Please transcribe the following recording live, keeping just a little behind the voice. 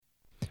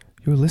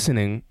You're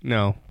listening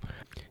to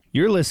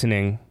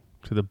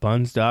the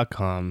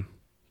Buns.com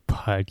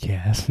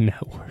podcast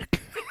network.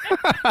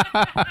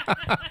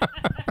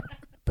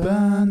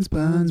 Buns,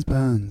 buns,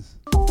 buns.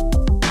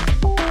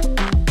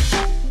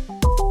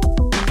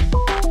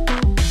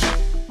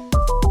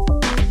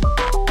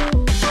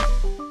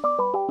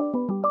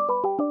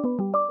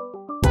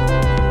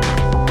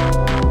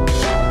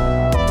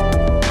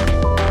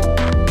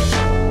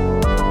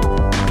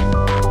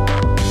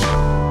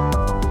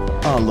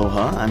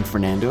 Aloha, I'm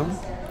Fernando.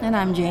 And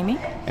I'm Jamie.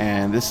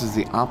 And this is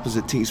the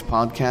Opposite Taste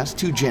Podcast.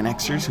 Two Gen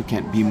Xers who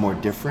can't be more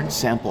different,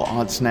 sample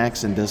odd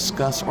snacks, and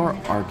discuss or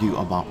argue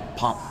about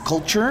pop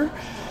culture.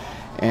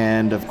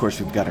 And of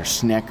course, we've got our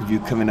snack review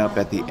coming up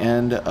at the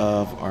end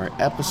of our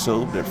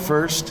episode. But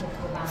first,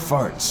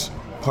 farts,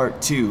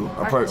 part 2,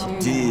 or part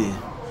 2.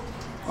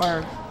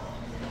 Or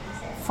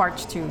fart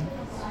 2.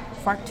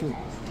 Fart 2.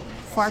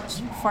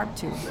 Fart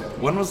 2.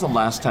 When was the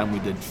last time we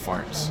did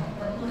farts?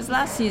 It was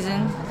last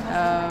season.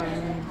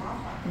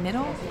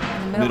 Middle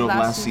of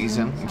last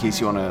season, in case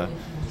you want to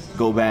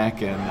go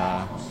back and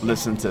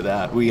listen to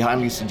that. We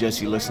highly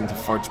suggest you listen to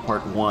Farts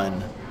Part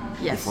 1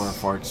 before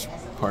Farts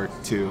Part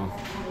 2.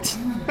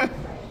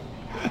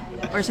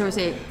 Or shall we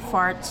say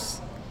farts,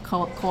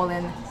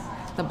 colon,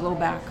 the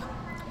blowback.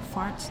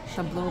 Farts,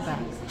 the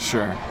blowback.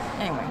 Sure.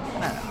 Anyway,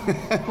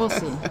 we'll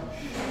see.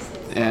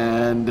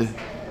 And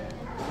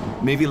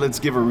maybe let's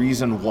give a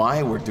reason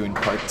why we're doing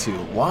Part 2.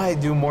 Why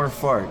do more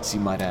farts, you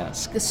might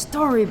ask? The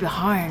story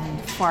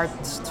behind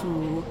Farts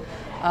 2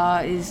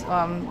 is,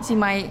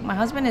 my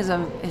husband is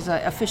a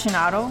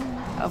aficionado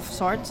of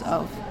sorts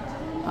of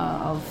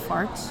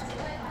farts.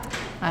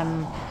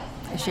 I'm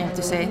ashamed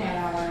to say.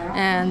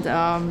 And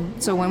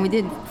so when we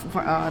did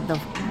the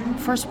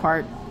first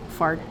part,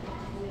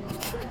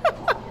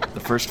 The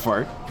first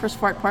fart? First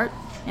fart part.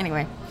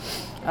 Anyway.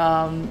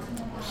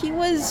 He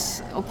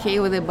was okay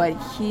with it, but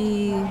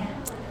he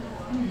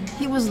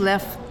was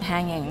left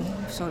hanging,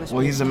 so to speak.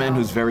 Well, he's a man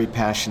who's very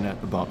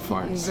passionate about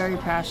farts. He's very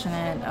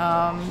passionate.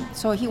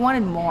 So he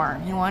wanted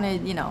more. He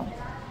wanted,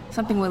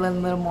 something with a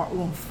little more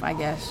oomph, I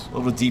guess. A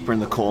little deeper in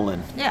the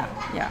colon. Yeah.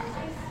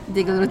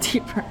 Dig a little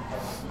deeper.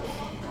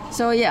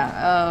 So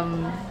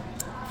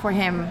for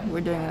him,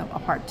 we're doing a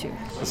part 2.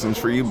 This one's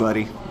for you,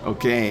 buddy.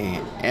 Okay.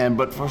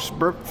 But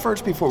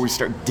first, before we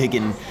start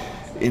digging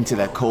into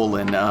that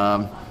colon,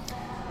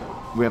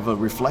 we have a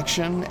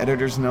reflection,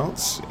 editor's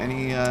notes.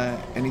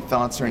 Any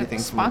thoughts or anything?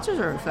 Sponsors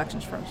or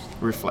reflections first?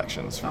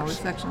 Reflections first. Oh,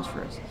 reflections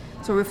first.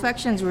 So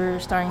reflections, we're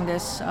starting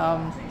this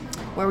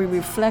where we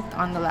reflect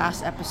on the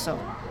last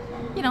episode.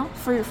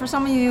 For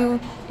some of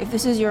you, if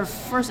this is your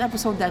first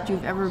episode that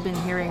you've ever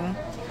been hearing,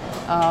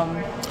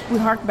 we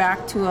hark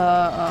back to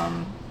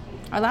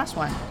our last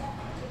one.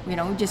 We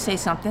just say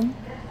something.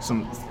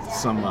 Some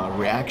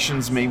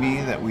reactions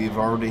maybe that we've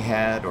already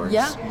had, or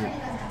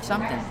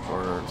something.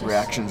 Or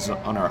reactions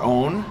on our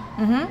own.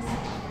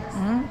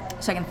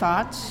 Second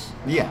thoughts.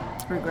 Yeah.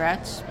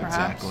 Regrets,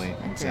 perhaps.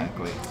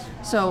 Exactly.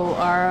 So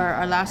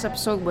our last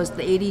episode was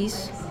the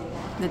 80s,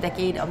 the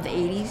decade of the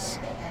 80s.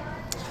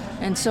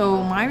 And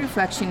so my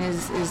reflection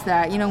is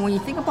that, when you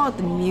think about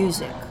the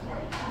music,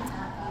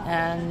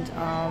 and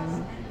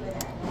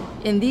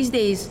in these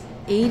days,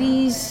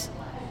 80s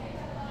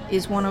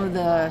is one of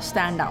the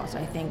standouts,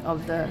 I think,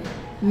 of the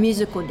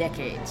musical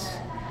decades.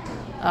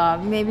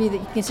 Maybe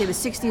you can say the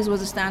 60s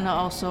was a standout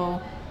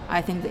also.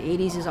 I think the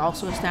 80s is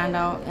also a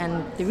standout.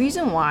 And the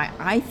reason why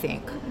I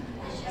think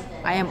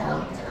I am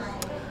old,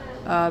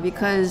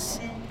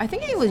 because I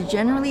think it was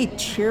generally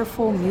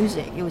cheerful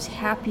music. It was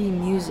happy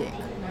music.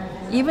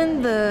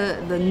 Even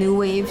the new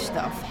wave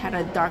stuff had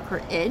a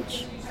darker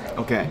edge.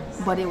 Okay.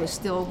 But it was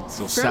still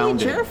fairly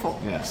cheerful.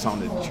 Yeah,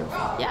 sounded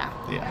cheerful. Yeah.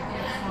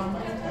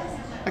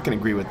 I can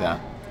agree with that.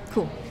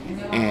 Cool.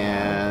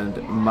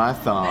 And my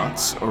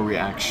thoughts or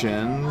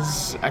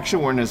reactions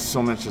actually weren't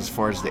so much as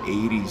far as the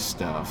 80s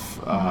stuff,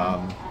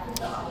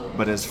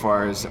 but as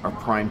far as our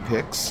prime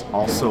picks.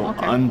 Also,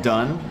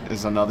 Undone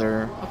is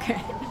another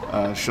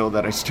show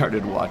that I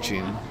started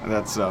watching.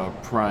 That's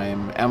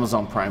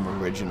Amazon Prime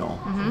original.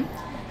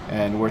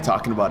 And we're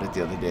talking about it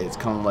the other day. It's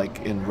kind of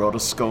like in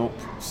rotoscope,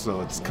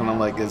 so it's kind of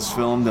like it's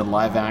filmed in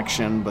live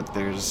action, but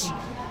there's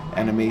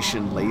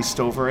animation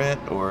laced over it,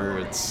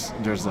 or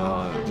there's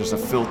a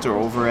filter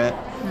over it,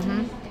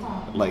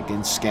 like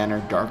in Scanner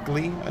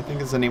Darkly, I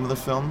think is the name of the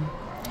film,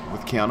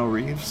 with Keanu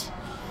Reeves.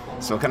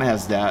 So it kind of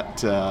has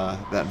that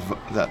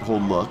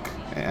whole look,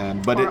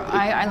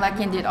 I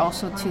likened it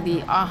also to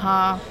the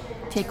Aha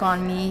Take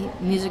On Me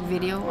music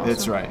video. Also.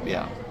 That's right,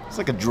 yeah. It's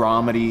like a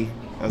dramedy,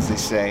 as they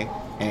say,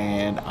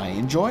 and I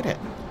enjoyed it.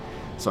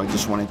 So I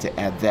just wanted to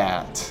add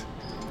that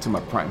to my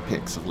prime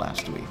picks of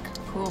last week.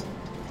 Cool.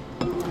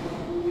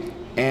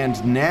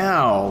 And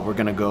now we're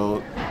going to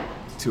go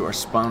to our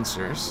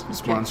sponsors.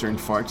 Sponsoring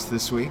farts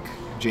this week.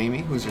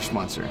 Jamie, who's your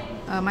sponsor?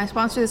 My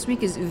sponsor this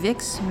week is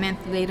Vicks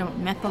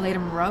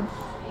Mentholatum Rub.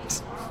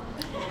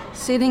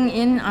 Sitting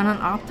in on an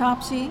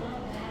autopsy,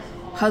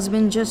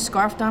 husband just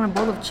scarfed down a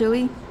bowl of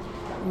chili,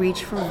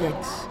 reach for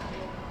Vicks.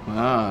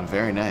 Ah,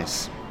 very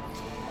nice.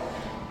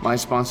 My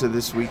sponsor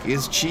this week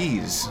is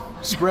cheese.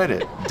 Spread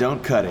it,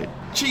 don't cut it.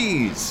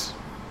 Cheese.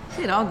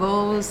 It all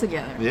goes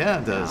together. Yeah,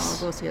 it It all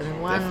does. goes together in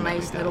one Definitely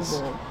nice little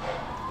does. bowl.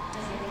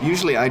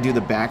 Usually I do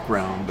the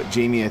background, but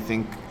Jamie, I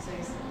think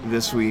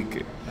this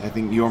week, I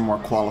think you're more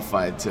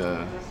qualified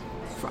to.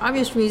 For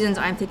obvious reasons,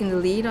 I'm taking the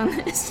lead on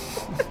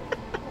this.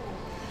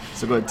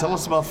 So go ahead, tell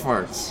us about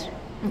farts.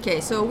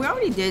 Okay, so we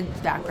already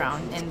did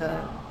background in the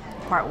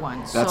part 1.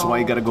 That's so why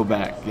you got to go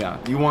back. Yeah,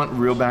 you want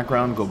real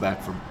background? Go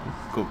back for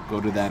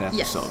go to that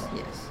Yes, episode.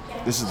 yes.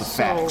 This is the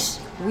So facts.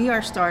 we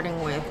are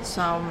starting with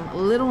some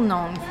little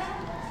known,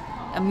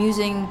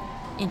 amusing,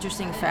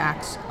 interesting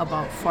facts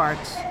about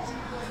farts.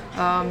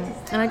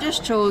 And I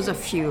just chose a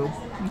few,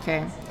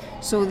 okay?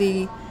 So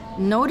the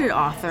noted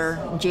author,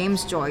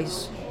 James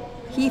Joyce,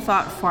 he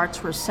thought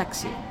farts were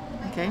sexy,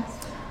 okay?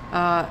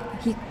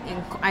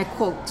 I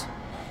quote,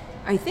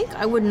 "I think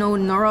I would know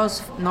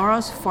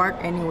Nora's fart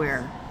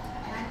anywhere.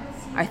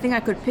 I think I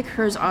could pick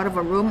hers out of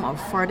a room of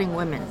farting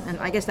women." And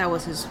I guess that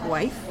was his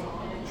wife.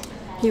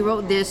 He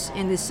wrote this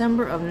in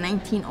December of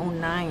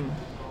 1909.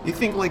 You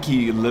think like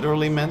he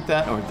literally meant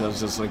that, or that was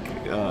just like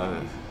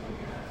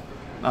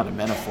not a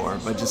metaphor,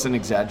 but just an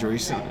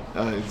exaggeration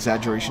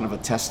of a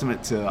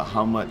testament to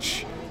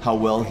how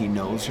well he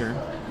knows her?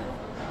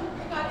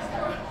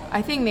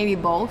 I think maybe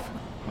both.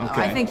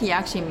 Okay. I think he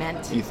actually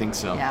meant. You think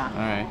so? Yeah. All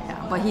right.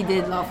 Yeah, but he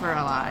did love her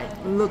a lot.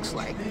 It looks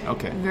like.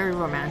 Okay. Very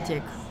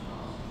romantic.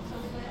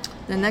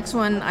 The next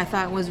one I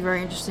thought was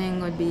very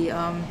interesting would be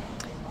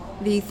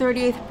the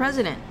 38th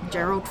president,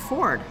 Gerald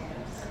Ford.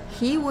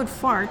 He would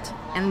fart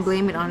and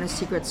blame it on the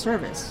Secret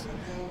Service.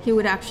 He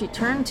would actually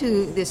turn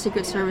to the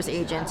Secret Service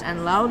agents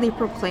and loudly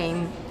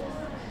proclaim,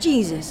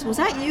 "Jesus, was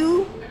that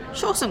you?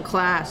 Show some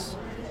class."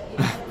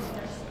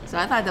 So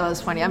I thought that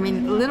was funny. I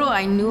mean, little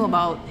I knew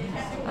about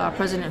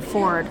President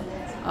Ford,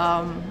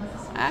 I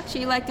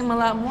actually like him a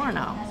lot more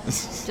now,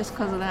 just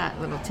because of that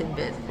little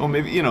tidbit. Well,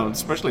 maybe,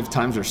 especially if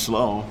times are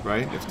slow,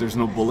 right? If there's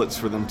no bullets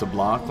for them to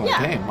block, like, Yeah,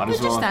 hey, might they're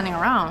as well just standing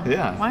around.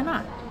 Yeah. Why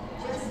not?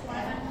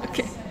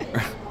 Okay.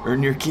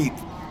 earn your keep.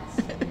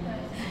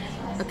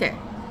 Okay.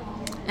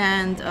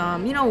 And,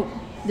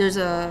 there's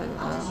a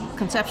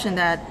conception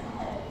that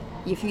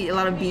if you eat a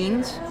lot of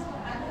beans,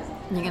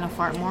 you're going to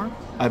fart more.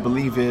 I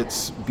believe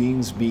it's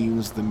beans,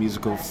 the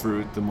musical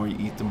fruit. The more you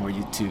eat, the more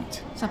you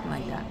toot. Something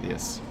like that.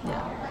 Yes.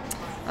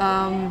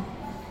 Yeah.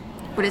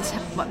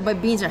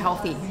 But beans are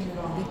healthy.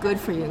 They're good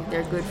for you.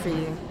 They're good for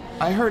you.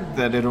 I heard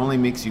that it only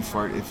makes you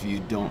fart if you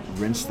don't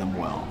rinse them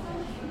well.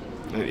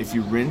 That if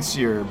you rinse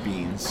your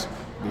beans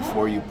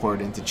before you pour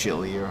it into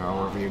chili or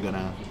however you're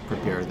gonna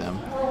prepare them,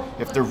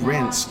 if they're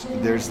rinsed,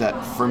 there's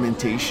that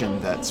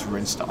fermentation that's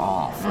rinsed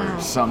off or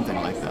something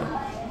like that.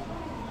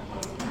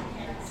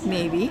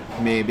 Maybe.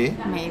 Maybe.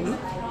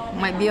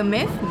 Might be a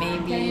myth,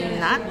 maybe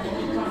not.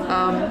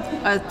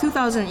 A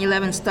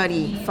 2011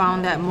 study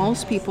found that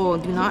most people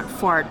do not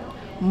fart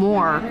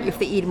more if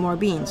they eat more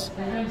beans.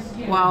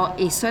 While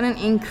a sudden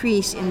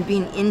increase in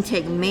bean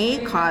intake may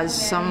cause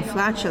some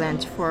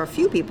flatulence for a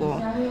few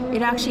people,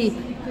 it actually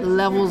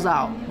levels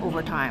out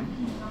over time.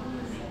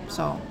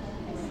 So,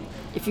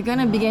 if you're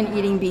gonna begin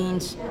eating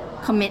beans,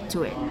 commit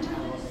to it.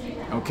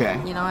 Okay.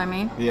 You know what I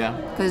mean? Yeah.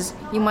 Because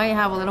you might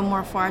have a little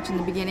more farts in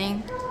the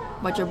beginning,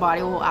 but your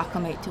body will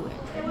acclimate to it.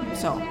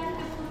 So,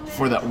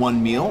 For that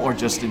one meal or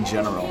just in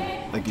general?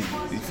 Like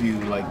if you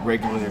like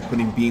regularly are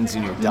putting beans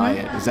in your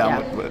diet, is that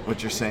Yeah.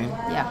 what you're saying?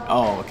 yeah.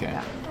 Oh, okay.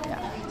 Yeah.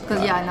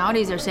 Because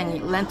nowadays they're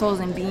saying lentils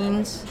and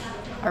beans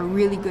are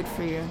really good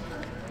for you.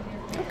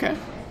 Okay.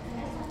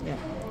 Yeah.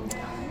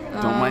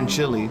 Don't mind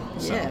chili.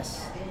 So.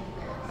 Yes.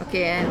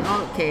 Okay,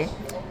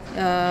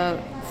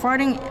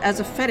 farting as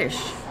a fetish.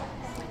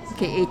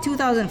 Okay, a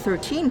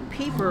 2013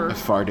 paper.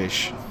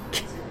 Fartish.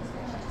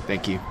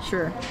 Thank you.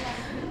 Sure.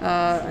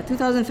 A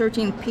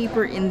 2013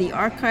 paper in the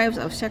Archives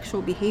of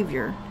Sexual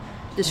Behavior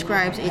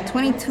describes a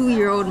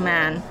 22-year-old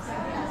man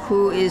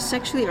who is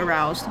sexually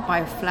aroused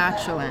by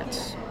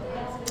flatulence.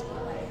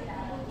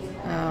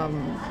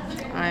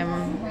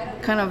 I'm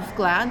kind of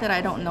glad that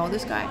I don't know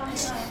this guy.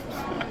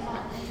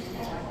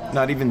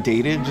 Not even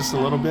dated, just a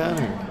little bit?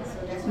 Or?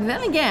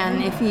 Then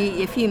again,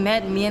 if he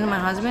met me and my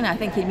husband, I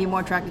think he'd be more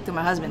attracted to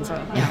my husband. So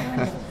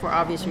yeah, for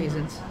obvious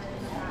reasons.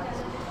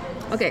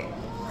 Okay,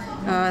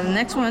 the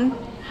next one,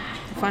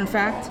 fun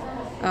fact: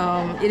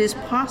 it is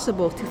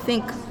possible to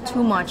think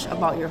too much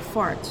about your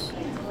farts,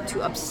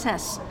 to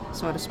obsess,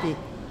 so to speak,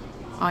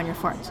 on your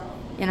farts.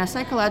 In a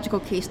psychological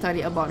case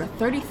study about a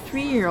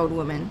 33-year-old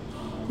woman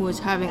who was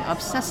having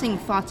obsessing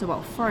thoughts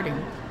about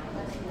farting,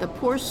 the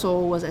poor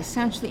soul was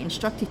essentially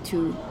instructed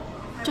to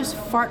just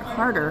fart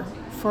harder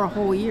for a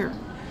whole year,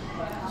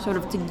 sort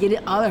of to get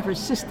it out of her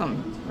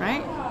system,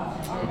 right?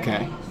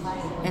 Okay.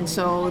 And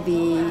so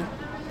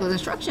those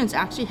instructions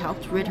actually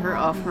helped rid her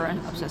of her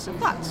obsessive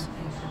thoughts.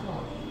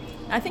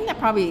 I think that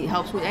probably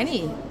helps with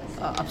any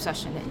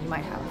obsession that you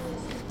might have.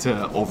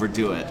 To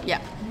overdo it.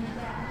 Yeah.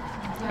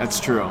 That's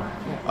true.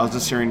 I was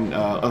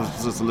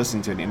just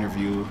listening to an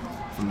interview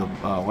from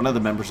one of the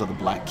members of the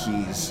Black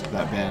Keys,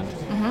 that band.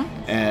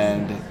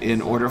 And in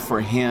order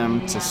for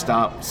him to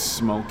stop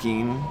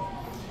smoking,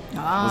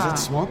 Was it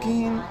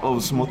smoking? Oh,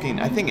 smoking.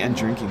 I think, and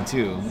drinking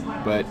too.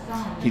 But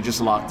he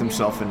just locked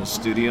himself in a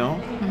studio.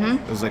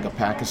 It was like a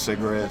pack of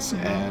cigarettes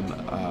and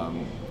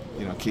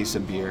a case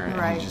of beer, and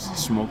Right. he just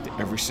smoked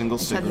every single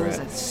Said he was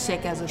cigarette. as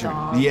sick as a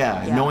dog.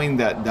 Yeah, knowing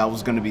that that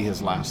was going to be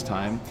his last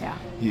time, Yeah.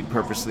 he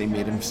purposely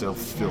made himself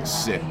feel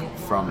sick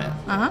from it.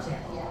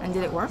 And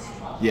did it work?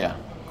 Yeah,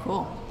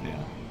 Cool. yeah,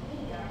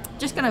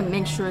 Just gonna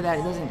make sure that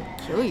it doesn't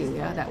kill you,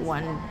 yeah? That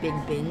one big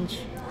binge.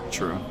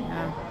 true.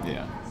 Yeah.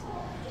 Yeah.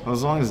 Well,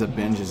 as long as the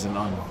binge isn't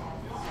on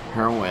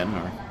heroin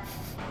or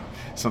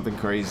something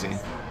crazy.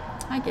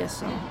 I guess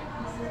so.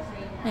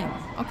 Anyway,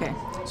 okay.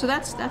 So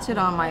that's it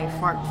on my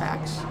fart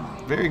facts.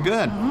 Very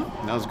good.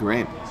 That was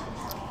great.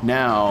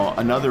 Now,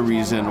 another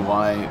reason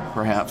why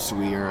perhaps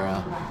we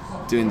are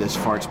doing this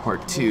Farts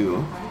Part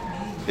 2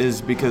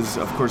 is because,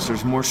 of course,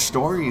 there's more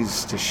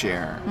stories to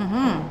share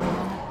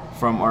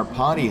from our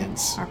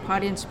audience. Our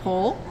audience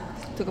poll,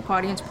 took a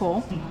audience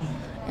poll,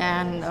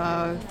 and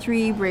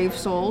 3 brave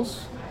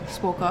souls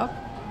spoke up.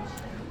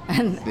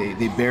 And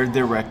They bared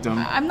their rectum.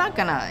 I'm not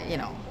gonna,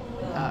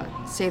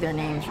 say their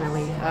names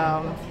really.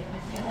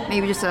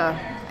 Maybe just a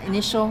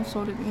initial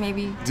sort of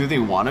maybe. Do they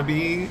want to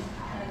be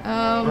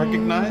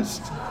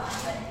recognized?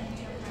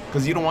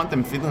 Because you don't want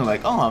them feeling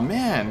like, oh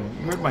man,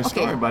 you heard my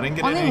story, but I didn't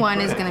get only any one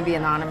is credit." gonna be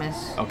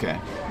anonymous. Okay,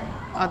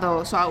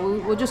 Although, so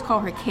we'll just call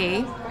her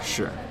Kay.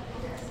 sure.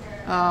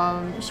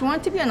 She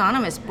wanted to be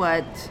anonymous,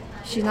 but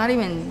she's not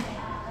even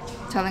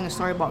telling a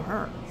story about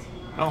her.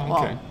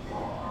 Oh, okay.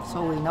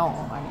 So we know.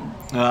 I mean,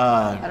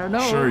 I don't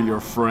know. Sure, your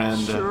friend.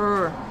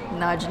 Sure.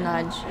 Nudge,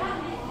 nudge.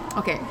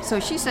 Okay, so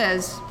she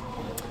says,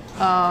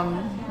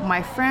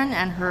 my friend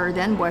and her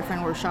then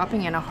boyfriend were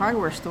shopping in a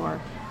hardware store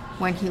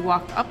when he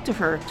walked up to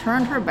her,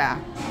 turned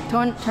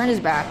his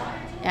back,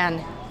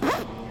 and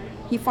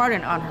he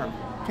farted on her.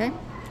 Okay?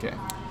 Okay.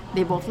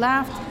 They both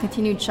laughed,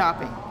 continued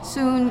shopping.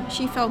 Soon,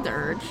 she felt the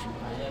urge.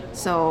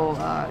 So,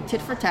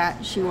 tit for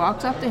tat, she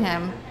walks up to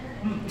him,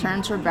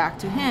 turns her back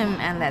to him,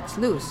 and lets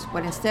loose.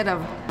 But instead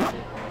of,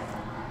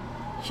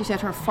 she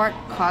said her fart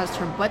caused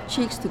her butt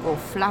cheeks to go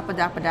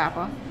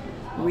flappa-dappa-dappa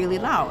really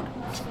loud.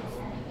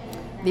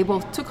 They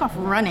both took off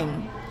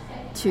running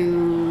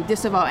to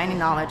disavow any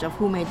knowledge of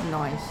who made the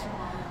noise.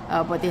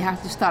 But they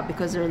had to stop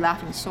because they were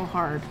laughing so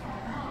hard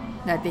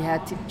that they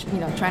had to,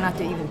 try not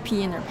to even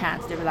pee in their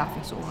pants. They were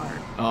laughing so hard.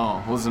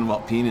 Oh, it wasn't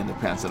about peeing in the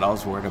pants that I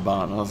was worried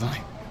about. I was like,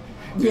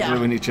 Yeah. usually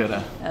when you try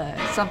to,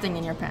 Something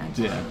in your pants.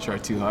 try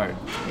too hard.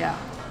 Yeah.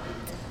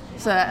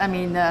 So I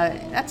mean,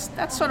 that's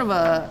sort of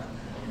a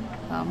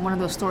one of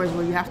those stories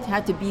where you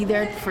had to be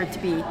there for it to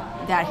be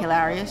that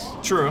hilarious.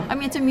 True. I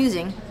mean, it's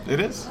amusing. It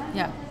is.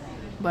 Yeah.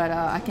 But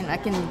I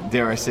can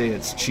Dare I say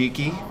it's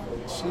cheeky?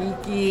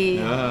 cheeky.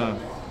 Yeah.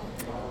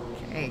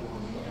 Okay.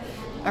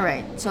 All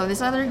right. So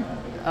this other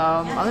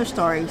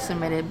story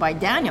submitted by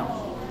Daniel.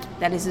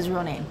 That is his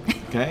real name.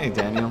 Okay,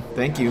 Daniel.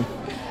 Thank you.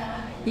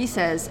 He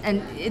says,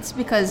 and it's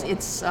because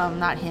it's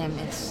not him.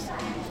 It's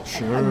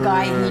Sure. a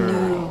guy he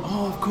knew.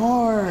 Oh, of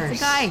course.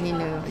 The guy he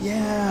knew.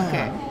 Yeah.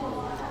 Okay.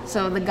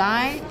 So the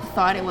guy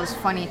thought it was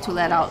funny to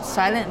let out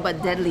silent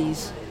but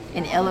deadlies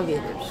in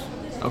elevators.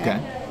 Okay.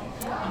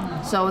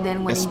 So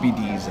then when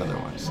SBDs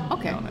otherwise.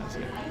 Okay. known as,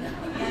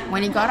 yeah.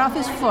 when he got off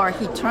his floor,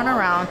 he turned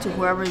around to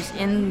whoever's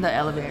in the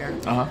elevator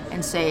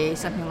and say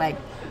something like,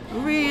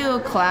 "Real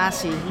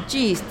classy.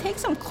 Geez, take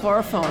some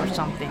chlorophyll or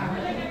something,"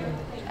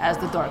 as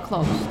the door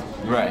closed.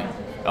 Right.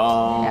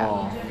 Oh.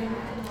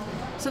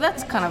 Yeah. So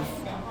that's kind of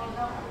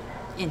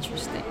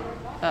interesting.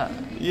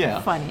 Yeah.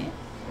 Funny.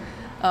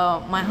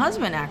 My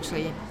husband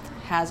actually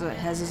has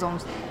his own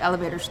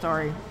elevator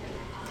story.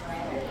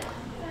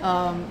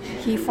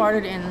 He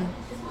farted in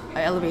an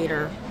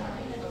elevator.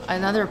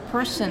 Another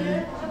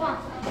person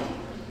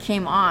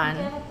came on,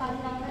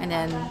 and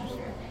then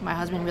my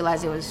husband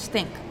realized it was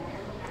stink.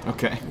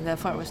 Okay. The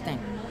fart was stink.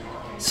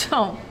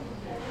 So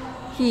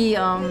he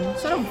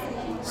sort of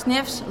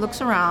sniffs,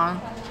 looks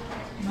around,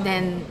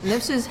 then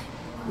lifts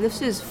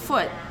his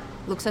foot,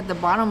 looks at the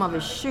bottom of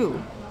his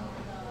shoe,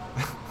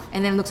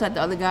 and then looks at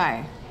the other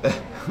guy.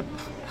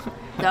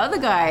 The other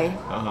guy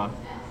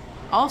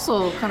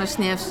also kind of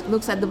sniffs,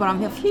 looks at the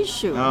bottom of his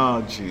shoe.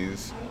 Oh,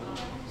 jeez.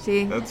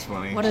 See? That's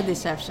funny. What a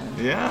deception.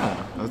 Yeah,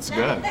 that's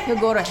good. He'll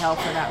go to hell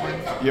for that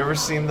one. You ever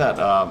seen that?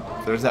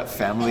 There's that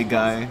Family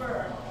Guy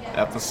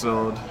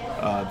episode.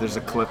 There's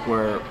a clip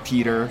where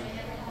Peter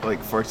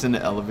farts in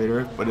the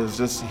elevator, but it was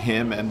just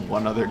him and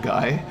one other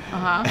guy.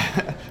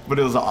 But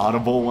it was an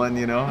audible one,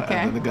 Okay. And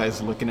then the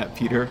guy's looking at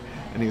Peter,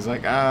 and he's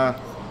like,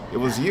 it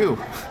was you.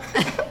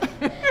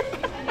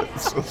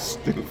 It's so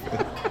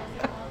stupid.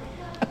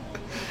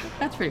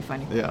 That's pretty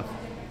funny. Yeah.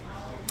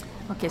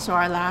 Okay, so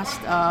our last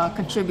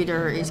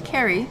contributor is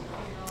Carrie.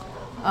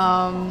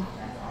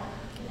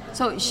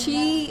 So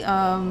she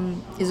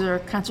is a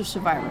cancer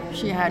survivor.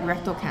 She had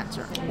rectal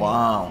cancer.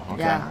 Wow.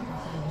 Okay. Yeah.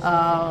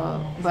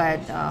 But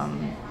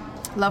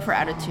love her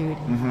attitude.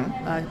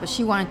 But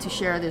she wanted to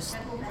share this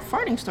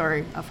farting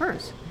story of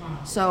hers.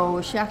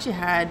 So she actually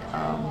had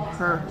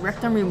her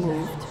rectum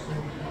removed,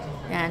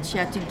 and she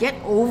had to get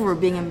over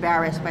being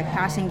embarrassed by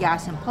passing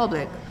gas in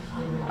public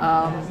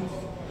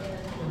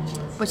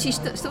But she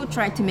still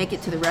tried to make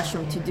it to the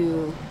restroom to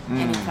do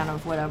any kind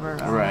of whatever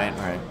Right.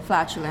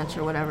 flatulence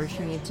or whatever she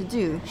needed to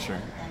do. Sure.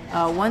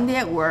 One day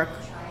at work,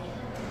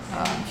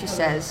 she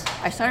says,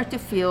 I started to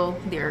feel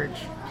the urge.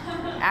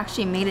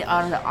 Actually made it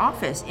out of the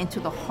office into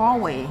the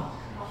hallway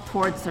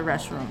towards the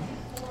restroom.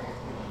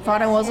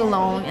 Thought I was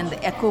alone in the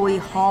echoey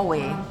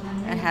hallway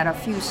and had a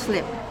few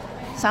slip.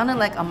 Sounded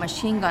like a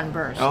machine gun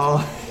burst.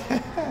 Oh.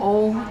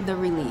 Oh, the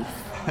relief.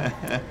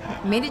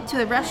 Made it to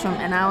the restroom,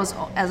 and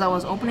as I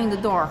was opening the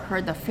door,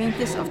 heard the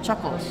faintest of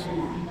chuckles.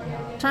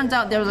 Turns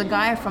out there was a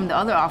guy from the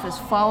other office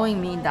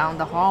following me down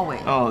the hallway.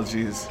 Oh,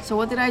 jeez. So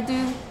what did I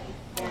do?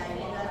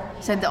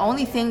 Said the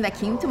only thing that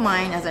came to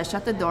mind as I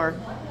shut the door,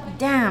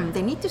 damn,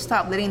 they need to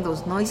stop letting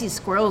those noisy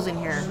squirrels in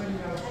here.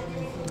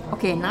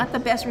 Okay, not the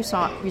best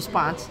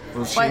response.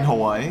 Was she but- in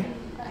Hawaii?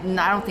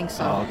 No, I don't think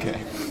so. Oh,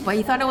 okay. But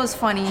he thought it was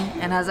funny,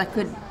 and as I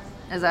could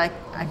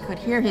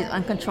hear his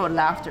uncontrolled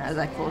laughter as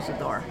I closed the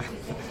door.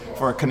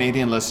 For our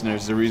Canadian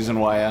listeners, the reason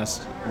why I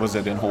asked was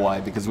it in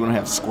Hawaii because we don't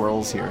have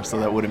squirrels here, so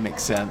that wouldn't make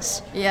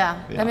sense. Yeah.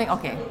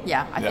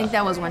 Yeah. I think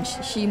that was when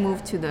she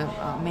moved to the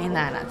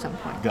mainland at some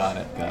point. Got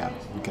it.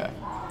 Okay.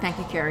 Thank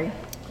you, Carrie.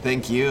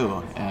 Thank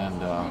you, and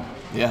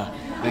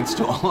thanks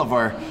to all of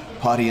our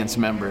audience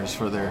members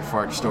for their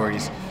fart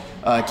stories.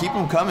 Keep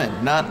them coming.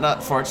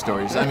 Not fart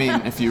stories. I mean,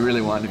 if you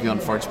really want to be on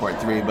Farts Part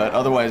 3, but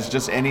otherwise,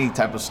 just any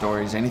type of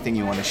stories, anything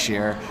you want to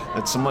share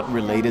that's somewhat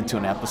related to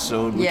an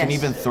episode. We can Yes.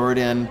 even throw it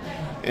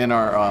in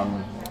our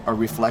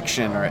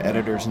reflection, our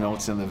editor's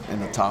notes in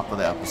the top of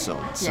the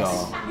episode. So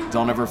Yes.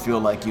 don't ever feel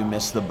like you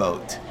missed the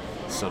boat,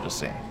 so to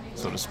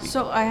speak.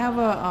 So I have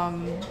a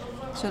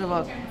sort of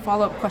a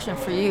follow-up question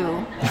for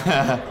you.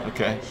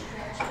 Okay.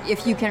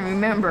 If you can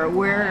remember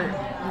where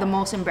the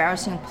most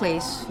embarrassing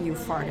place you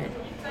farted.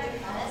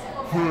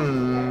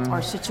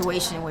 Or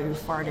situation where you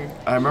farted.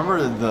 I remember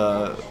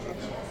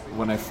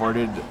when I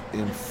farted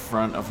in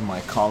front of my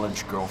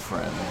college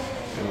girlfriend.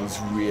 It was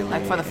really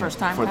Like for the first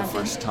time For the kind of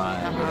thing? first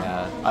time,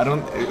 Uh-huh.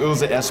 yeah. It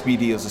was at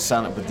SBD. It was a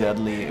Silent but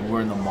Deadly.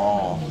 We're in the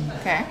mall,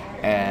 Okay.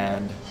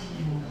 and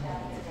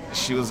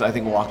she was, I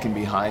think, walking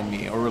behind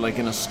me, or we're like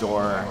in a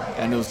store,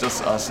 and it was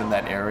just us in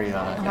that area.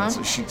 And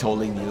so she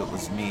totally knew it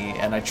was me,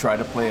 and I tried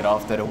to play it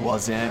off that it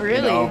wasn't. Really?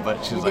 You know,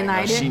 but she was You like, no,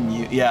 denied she it?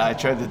 knew. Yeah, I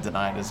tried to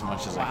deny it as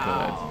much as I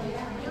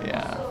could.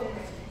 Yeah.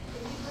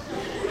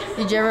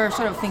 Did you ever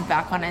sort of think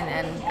back on it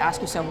and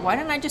ask yourself, why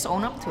didn't I just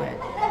own up to it?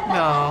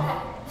 No.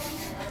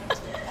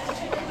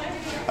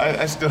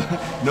 I still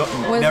no.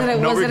 Was never, it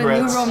a, no was it a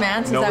regrets. new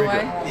romance? Is No that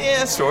regret. why?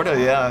 Yeah, sorta.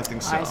 Yeah, I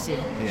think so. I see.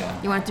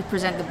 Yeah. You wanted to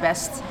present the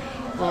best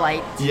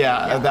light.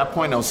 Yeah. At that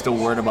point, I was still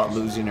worried about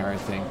losing her. I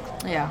think.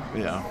 Yeah.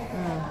 Yeah.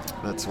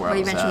 That's where But I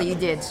was eventually you at.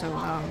 did. So,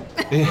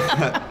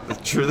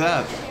 True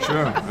that.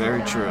 True.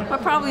 Very true.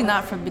 but probably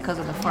not because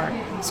of the fart.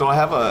 So I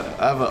have an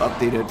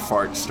updated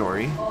fart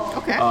story.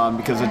 Okay.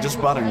 Because I just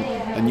bought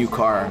a new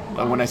car.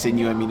 When I say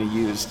new, I mean a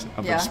used.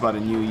 I Yeah. just bought a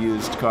new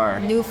used car.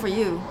 New for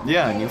you.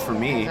 Yeah, new for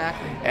me.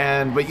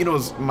 Exactly.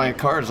 But my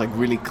car is like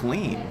really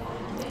clean,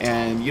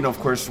 and of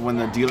course, when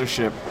the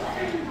dealership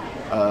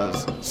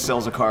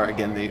sells a car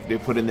again, they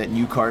put in that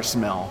new car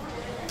smell,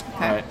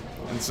 Okay. right?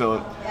 And so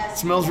it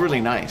smells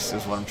really nice,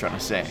 is what I'm trying to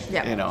say.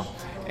 Yeah.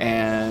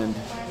 And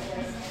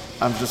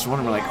I'm just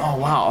wondering, like, oh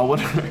wow, I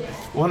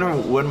wonder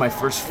when my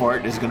first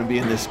fart is going to be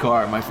in this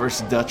car, my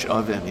first Dutch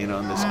oven,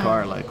 in this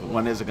car. Like,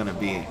 when is it going to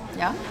be?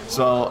 Yeah.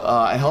 So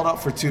I held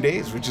out for 2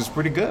 days, which is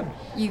pretty good.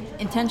 You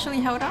intentionally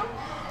held out?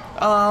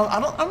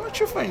 I'm not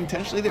sure if I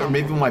intentionally did, or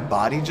maybe my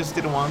body just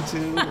didn't want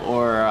to,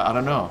 or I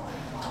don't know.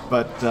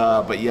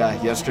 But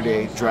yeah,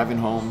 yesterday driving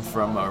home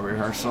from a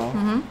rehearsal,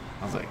 I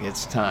was like,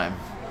 it's time.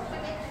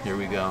 Here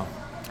we go.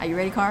 Are you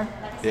ready, car?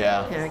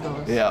 Yeah. Here it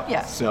goes. Yeah.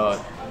 Yeah.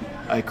 So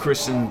I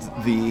christened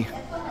the.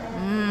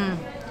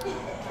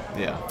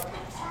 Yeah.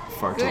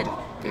 Farted. Good.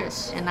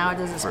 Yes. And now it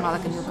doesn't smell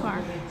like a new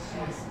car.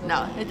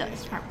 No, it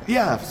does.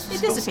 Yeah, It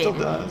still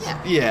dissipated. does.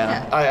 Yeah.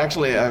 Yeah.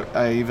 Yeah.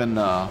 I even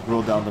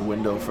rolled down the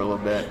window for a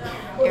little bit,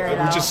 Air it which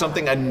out. is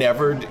something I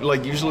never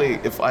like. Usually,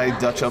 if I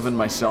Dutch oven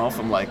myself,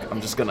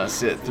 I'm just gonna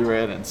sit through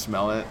it and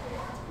smell it.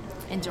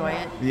 Enjoy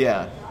it.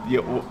 Yeah.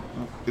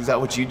 Is that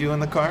what you do in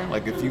the car?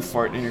 Like, if you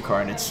fart in your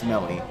car and it's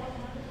smelly,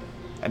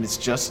 and it's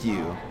just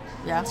you,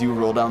 Yeah. do you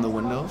roll down the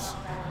windows,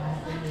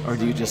 or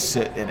do you just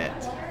sit in it?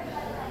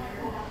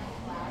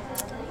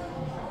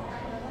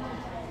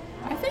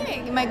 I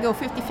think it might go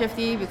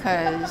 50-50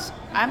 because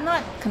I'm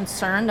not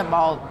concerned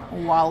about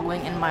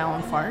wallowing in my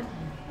own fart.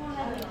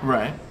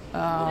 Right.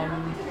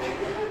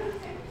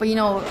 But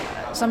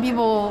some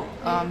people,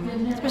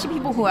 especially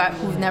people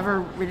who've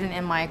never ridden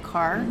in my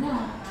car,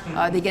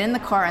 they get in the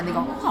car and they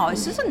go, "Oh,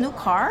 is this a new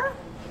car?"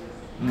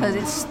 Because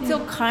it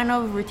still kind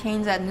of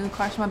retains that new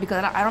car smell.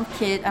 Because I don't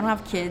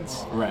have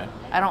kids. Right.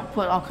 I don't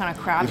put all kind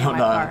of crap You in don't my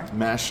car.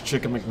 mash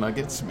chicken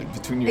McNuggets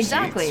between your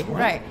Exactly. seats?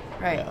 Right.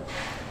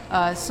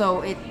 Yeah.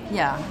 So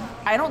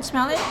I don't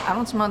smell it. I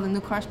don't smell the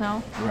new car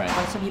smell. Right.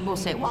 But some people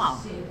say, "Wow,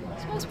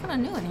 it smells kind of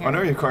new in here." I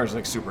know your car is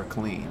like super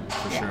clean,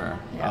 for Yeah, sure.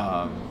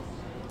 yeah.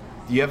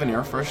 Do you have an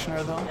air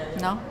freshener though?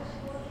 No.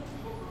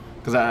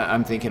 Because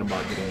I'm thinking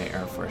about getting an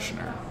air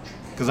freshener.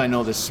 Because I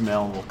know the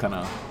smell will kind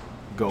of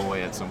go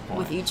away at some point.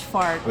 With each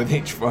fart. With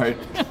each fart.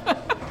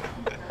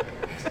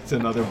 It's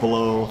another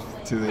blow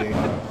to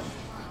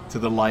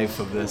the life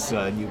of this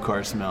new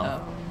car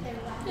smell.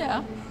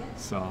 Yeah,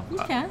 So you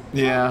can.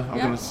 yeah, I'm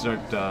Yeah. gonna start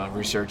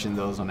researching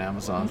those on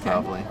Amazon Okay.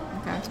 probably.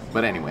 Okay.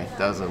 But anyway,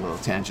 that was a little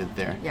tangent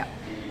there. Yeah.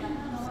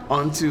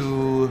 On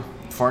to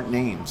fart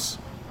names.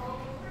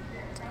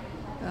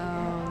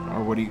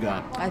 Or what do you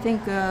got? I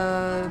think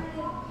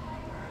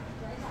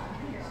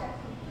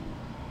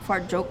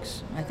fart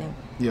jokes, I think.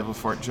 You have a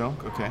fart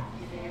joke? Okay.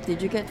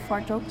 Did you get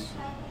fart jokes?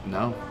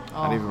 No,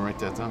 I didn't even write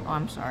that down. Oh,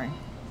 I'm sorry.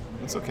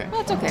 It's okay.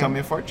 That's okay. Tell me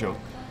a fart joke.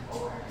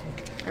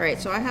 All right,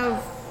 so I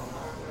have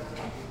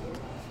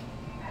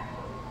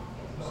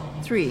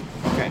 3.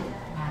 Okay.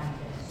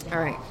 All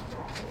right.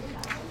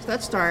 So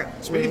let's start.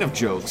 Speaking of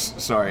jokes,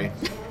 sorry.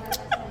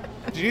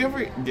 Do you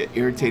ever get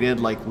irritated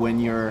like when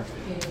you're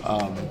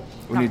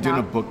doing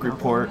a Knock. book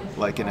report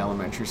like in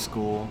elementary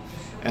school,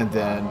 and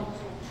then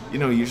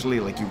usually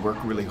like you work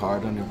really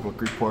hard on your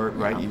book report,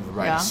 right? You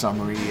write Yeah. a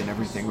summary and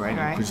everything, right?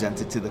 Right. You present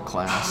it to the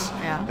class,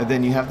 Yeah. and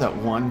then you have that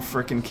one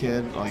frickin'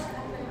 kid like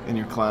in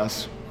your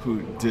class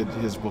who did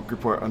his book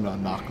report on a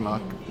knock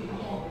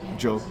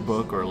joke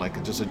book or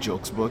like just a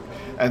jokes book,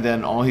 and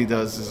then all he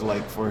does is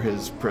like for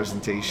his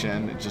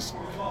presentation it just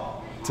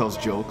tells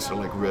jokes or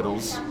like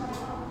riddles.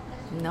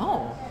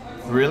 No.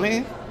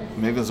 Really?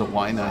 Maybe it was a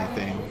Waianae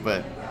thing,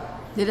 but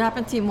Did it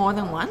happen to you more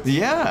than once?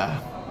 yeah.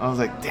 I was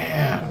like,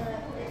 damn,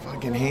 I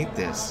fucking hate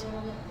this.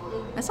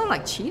 That sounds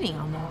like cheating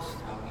almost.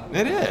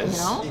 It is.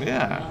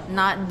 Yeah.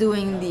 Not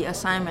doing the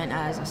assignment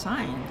as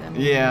assigned. I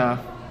mean, Yeah.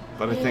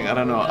 But I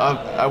don't know.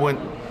 I went,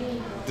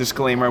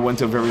 disclaimer, I went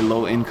to a very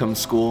low income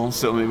school,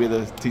 so maybe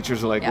the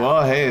teachers are like, Yeah.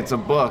 well, hey, it's a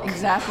book.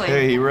 Exactly.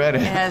 Hey, he read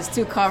it. It has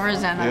 2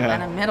 covers and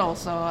Yeah. a middle,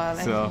 so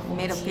they So-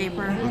 made a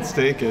paper. Let's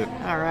take it.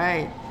 All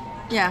right.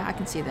 Yeah, I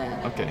can see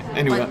that. Okay.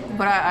 Anyway,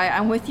 But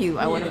I'm with you.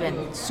 I would have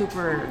been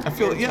super. I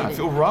feel irritated.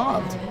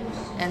 robbed.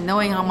 And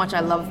knowing how much I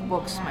love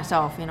books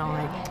myself,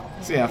 like.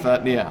 So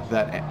yeah,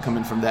 that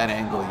coming from that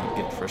angle,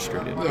 you get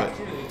frustrated. Yeah.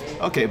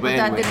 But okay, but That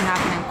anyway. didn't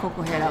happen in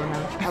Cocoa Head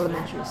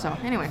Elementary. So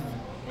anyway.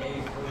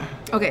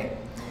 Okay.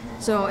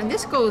 So and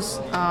this goes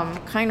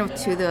kind of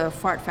to the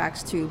fart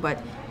facts too. But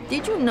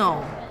did you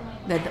know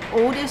that the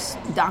oldest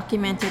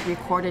documented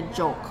recorded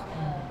joke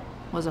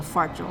was a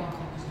fart joke?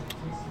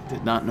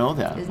 Did not know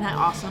that. Isn't that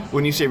awesome?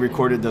 When you say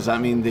recorded, does that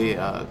mean they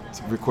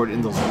recorded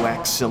in those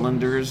wax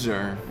cylinders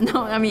or?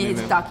 No, I mean it's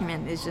Maybe.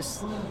 documented. It's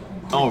just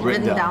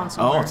Written down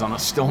somewhere. Oh, it's on a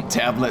stone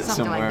tablet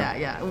something somewhere. like that.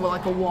 Yeah, well,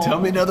 like a wall. Tell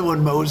me another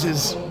one,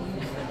 Moses.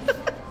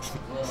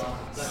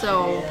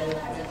 So,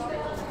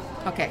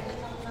 okay.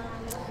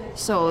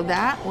 So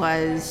that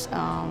was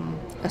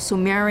a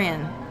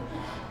Sumerian.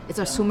 It's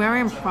a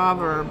Sumerian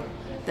proverb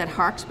that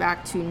harks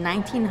back to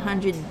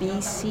 1900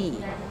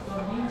 BC.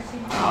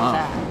 How's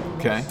that?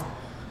 Okay.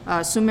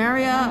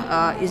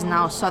 Sumeria is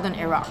now southern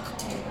Iraq.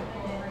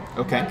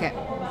 Okay. Okay.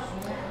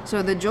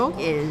 So the joke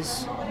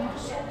is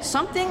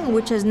something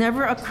which has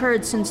never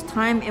occurred since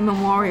time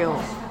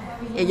immemorial.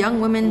 A young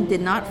woman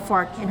did not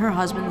fart in her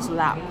husband's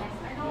lap.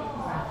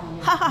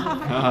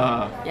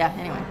 Yeah,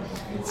 anyway.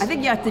 I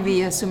think you have to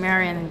be a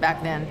Sumerian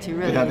back then to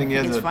really I think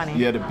think it's funny.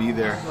 you had to be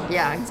there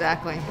Yeah,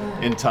 exactly.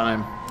 in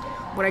time.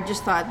 But I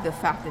just thought the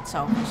fact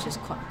itself was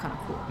just kind of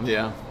cool.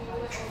 Yeah.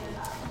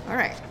 All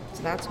right,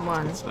 so that's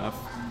one. Stuff.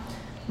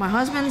 My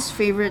husband's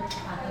favorite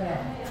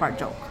fart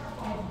joke.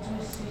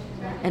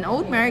 An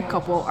old married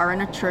couple are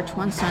in a church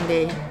one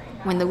Sunday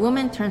when the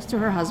woman turns to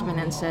her husband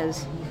and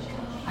says,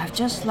 "I've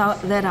just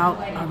let out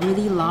a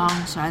really long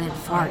silent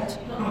fart.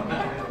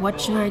 What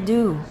should I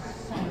do?"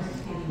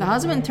 The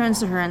husband turns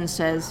to her and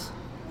says,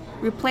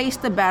 "Replace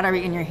the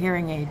battery in your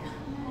hearing aid."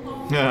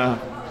 Yeah.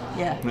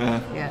 Yeah.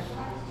 Yeah.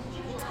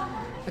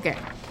 Okay.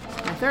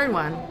 My third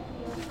one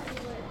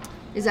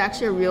is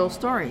actually a real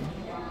story.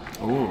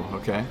 Ooh.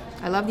 Okay.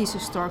 I love these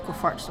historical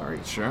fart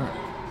stories. Sure.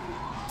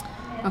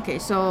 Okay,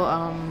 so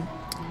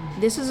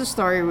this is a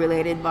story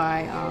related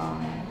by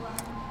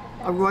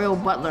a royal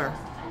butler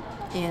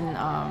in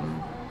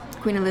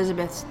Queen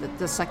Elizabeth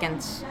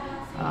II's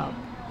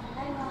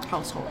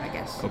household, I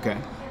guess, Okay.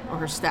 or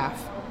her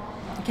staff.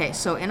 Okay,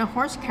 so in a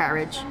horse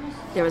carriage,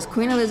 there was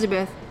Queen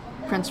Elizabeth,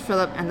 Prince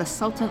Philip, and the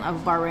Sultan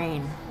of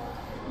Bahrain.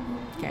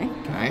 Okay.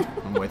 Okay.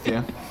 I'm with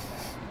you.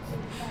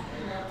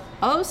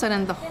 All of a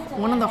sudden,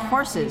 one of the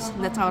horses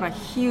lets out a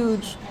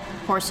huge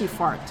horsey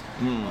fart.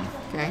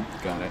 Okay.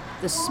 Got it.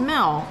 The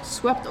smell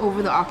swept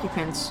over the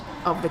occupants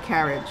of the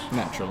carriage.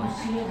 Naturally.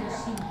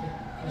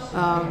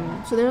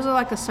 So there's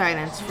like a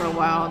silence for a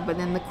while, but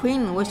then the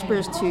Queen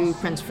whispers to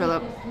Prince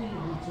Philip,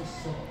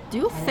 "Do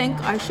you think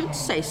I should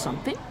say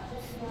something?"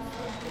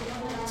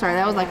 Sorry,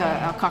 that was like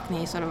a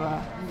Cockney sort of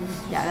a...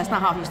 Yeah, that's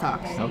not how he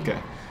talks. Okay.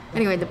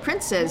 Anyway, the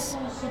prince says,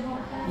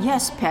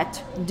 "Yes,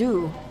 pet,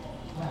 do."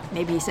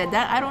 Maybe he said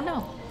that, I don't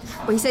know.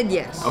 But he said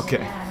yes.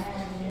 Okay.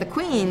 The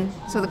queen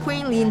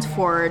leans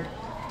forward,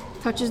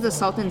 touches the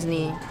sultan's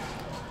knee.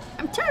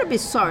 "I'm terribly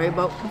sorry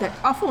about that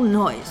awful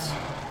noise."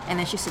 And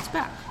then she sits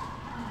back.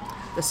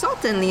 The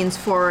Sultan leans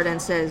forward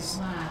and says,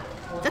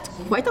 "That's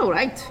quite all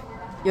right,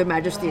 Your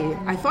Majesty.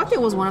 I thought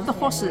it was one of the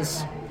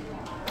horses."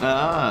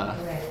 Ah.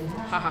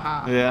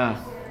 Yeah.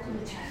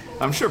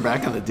 I'm sure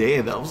back in the day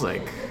that was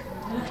like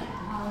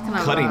Kind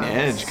of, cutting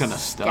edge kind of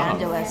stuff.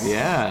 Scandalous.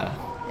 Yeah.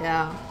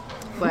 Yeah.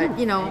 But,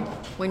 you know,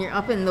 when you're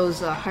up in those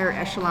higher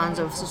echelons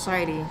of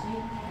society,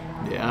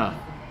 Yeah.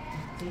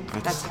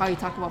 that's how you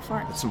talk about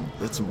farts.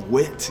 That's some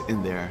wit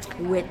in there.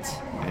 Wit.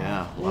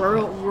 Yeah.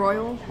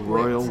 Royal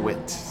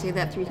wit. Say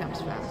that 3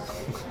 times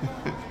fast.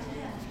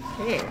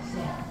 Okay.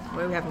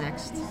 What do we have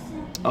next?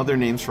 Other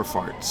names for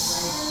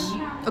farts.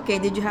 Okay,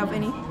 did you have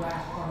any?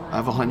 I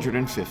have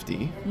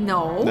 150.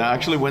 No. I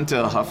actually went to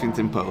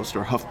Huffington Post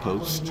or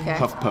HuffPost, Okay.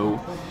 HuffPo,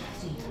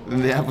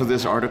 and they have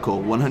this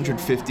article,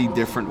 150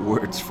 different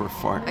words for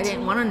fart. I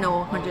didn't want to know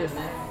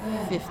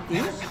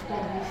 150.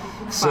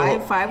 So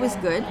Five was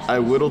good. I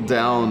whittled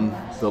down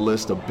the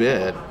list a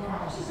bit,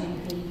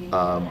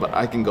 but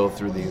I can go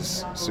through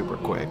these super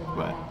quick,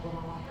 but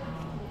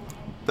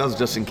that was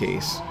just in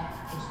case.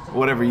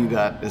 Whatever you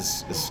got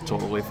is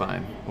totally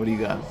fine. What do you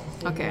got?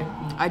 Okay,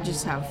 I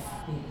just have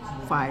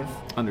 5.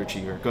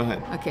 Underachiever. Go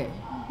ahead. Okay.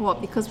 Well,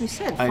 because we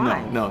said 5.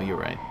 I know. No, you're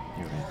right.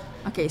 You're right.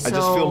 Okay, so I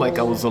just feel like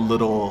I was a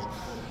little.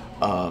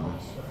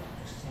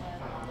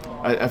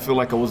 I feel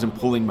like I wasn't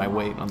pulling my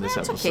weight on this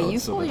That's episode. okay. You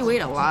so pulled your that's-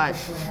 weight a lot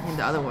in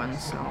the other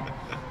ones, so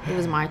it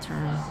was my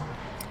turn.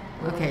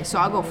 Okay, so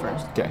I'll go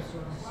first. Okay.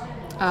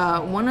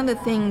 One of the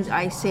things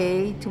I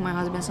say to my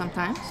husband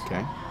sometimes,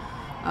 Okay.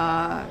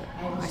 I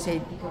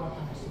say,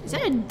 "Is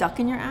there a duck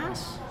in your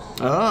ass?"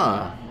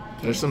 Ah,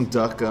 there's some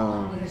duck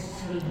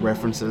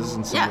references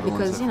and some Yeah, of the ones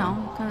because that- you know,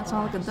 kind of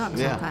sound like a duck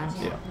Yeah. sometimes.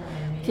 Yeah.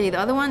 Okay, the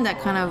other one that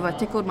kind of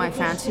tickled my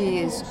fancy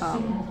is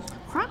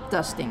crop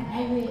dusting.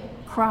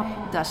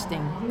 Crop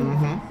dusting,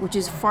 which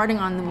is farting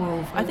on the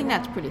move. I think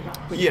that's pretty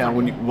Yeah, funny.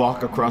 when you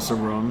walk across a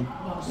room.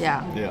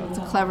 Yeah. Yeah. It's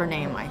a clever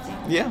name, I think.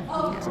 Yeah,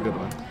 it's a good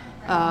one.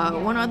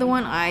 One other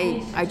one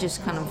I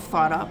just kind of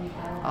thought up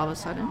all of a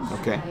sudden.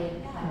 Okay.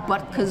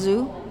 Butt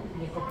kazoo.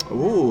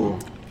 Ooh.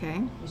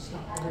 Okay.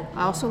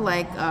 I also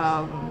like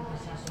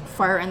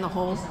fire in the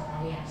hole.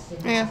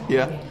 Yeah.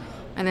 Yeah.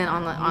 And then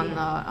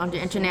on the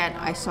internet,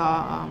 I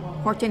saw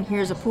Horton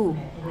hears a poo.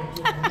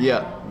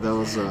 Yeah. That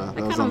was on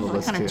the I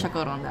list kind too. of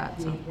chuckled on that.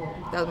 So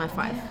that was my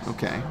 5.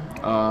 Okay.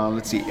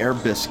 Let's see. Air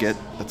biscuit.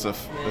 That's a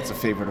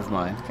favorite of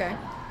mine. Okay.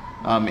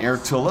 Air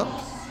tulip.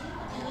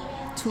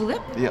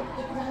 Tulip. Yep.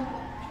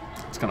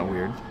 It's kind of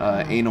weird.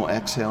 Anal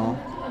exhale.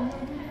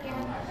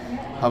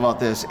 How about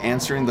this?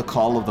 Answering the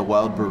call of the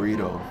wild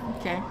burrito.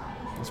 Okay.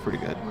 That's pretty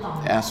good.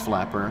 Ass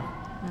flapper.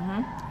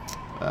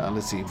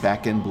 Let's see.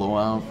 Back end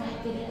blowout.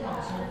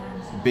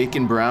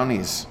 Bacon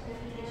brownies.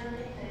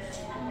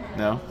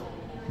 No?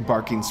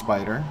 Barking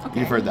spider. Okay.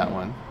 You've heard that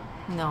one.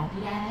 No.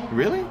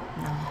 Really?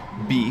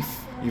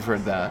 Beef. You've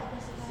heard that.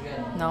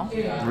 No.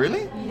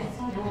 Really?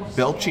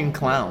 Belching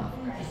clown.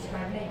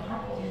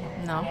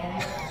 No.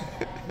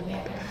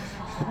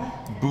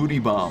 Booty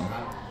bomb.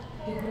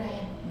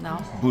 No.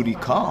 Booty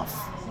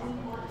cough.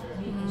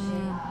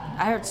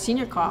 I heard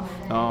senior cough.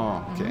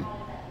 Oh, okay.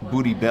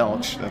 Booty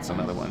belch. That's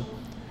another one.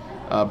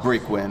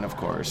 Break wind, of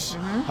course.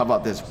 How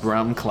about this?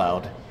 Brown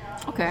cloud.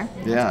 Okay.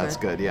 Yeah, that's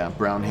good. Yeah,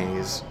 brown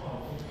haze.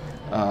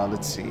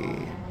 Let's see.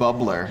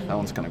 Bubbler. That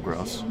one's kind of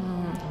gross.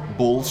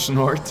 Bull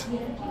snort.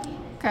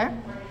 Okay.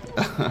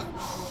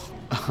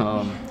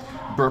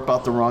 Burp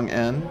out the wrong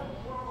end.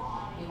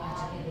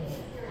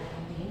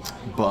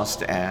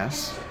 Bust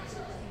ass.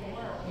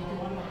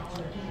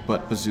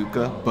 Butt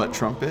bazooka. Butt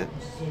trumpet.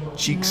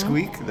 Cheek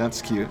squeak.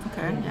 That's cute.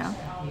 Okay. Yeah.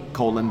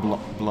 Colon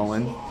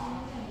blowing.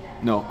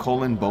 No,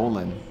 colon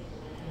bowling.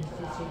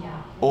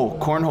 Oh,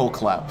 cornhole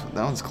clap.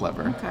 That one's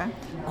clever. Okay.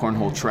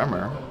 Cornhole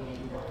tremor.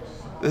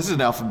 This is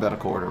in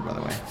alphabetical order, by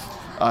the way.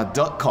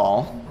 Duck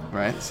call,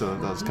 right? So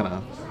that's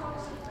kind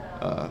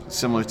of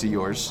similar to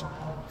yours.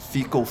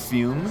 Fecal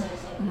fume.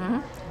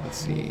 Let's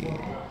see.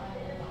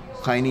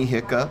 Piney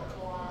hiccup.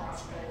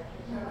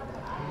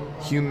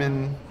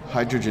 Human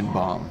hydrogen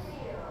bomb.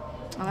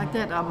 I like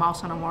that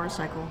mouse on a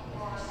motorcycle.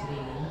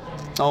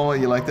 Oh,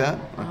 you like that?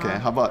 Okay.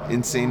 How about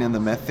insane in the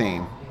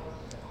methane?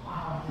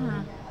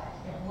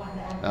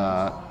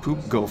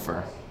 Poop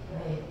gopher.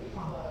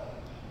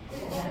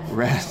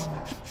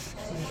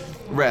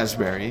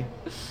 Raspberry.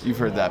 You've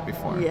heard that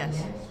before.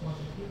 Yes.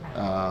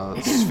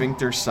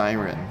 Sphincter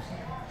siren.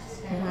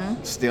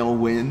 Stale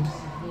wind.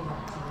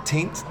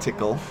 Taint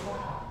tickle.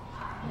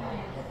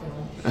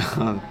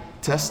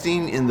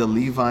 Testing in the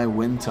Levi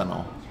wind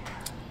tunnel.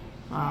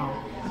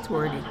 Wow. That's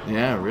wordy.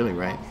 Yeah, really,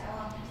 right?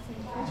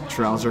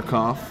 Trouser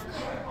cough.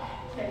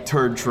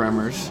 Turd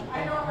tremors.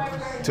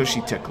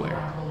 Tushy tickler.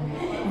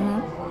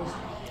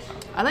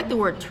 I like the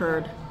word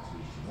turd.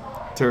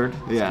 Turd?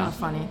 Yeah. Kind of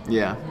funny.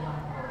 Yeah.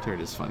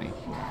 Turd is funny.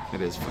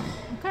 It is funny.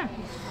 Okay.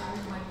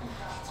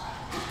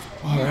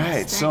 All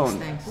right, so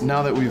Thanks.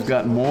 now that we've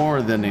got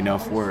more than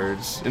enough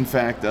words, in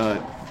fact,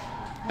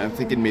 I'm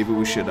thinking maybe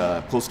we should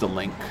post a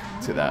link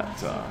to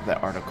that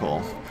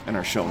article in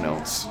our show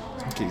notes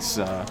in case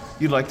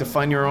you'd like to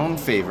find your own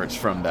favorites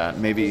from that.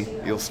 Maybe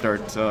you'll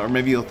start, or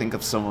maybe you'll think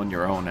of some on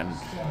your own. And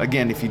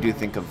again, if you do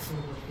think of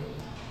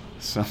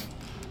some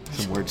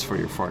words for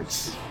your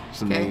farts,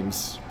 some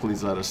names,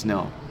 please let us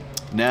know.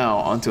 Now,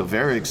 on to a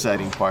very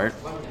exciting part,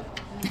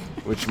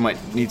 which might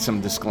need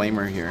some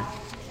disclaimer here.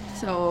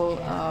 So,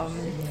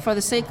 for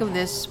the sake of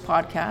this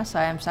podcast,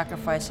 I am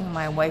sacrificing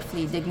my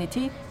wifely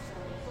dignity.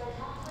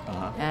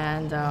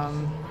 And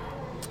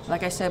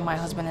like I said, my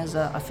husband is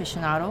an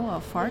aficionado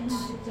of farts,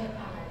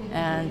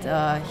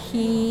 and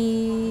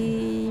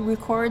he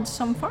records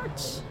some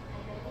farts.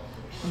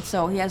 And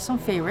so he has some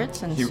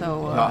favorites, and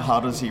How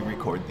does he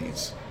record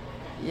these?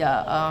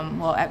 Yeah,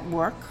 well, at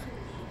work,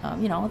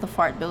 the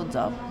fart builds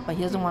up, but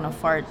he doesn't want to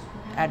fart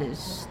at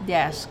his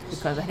desk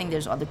because I think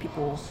there's other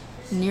people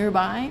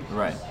nearby.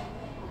 Right.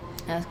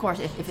 And of course,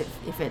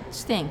 if it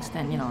stinks,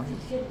 then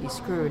he's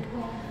screwed.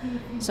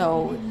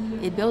 So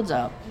it builds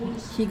up.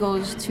 He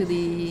goes to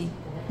the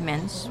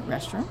men's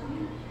restroom.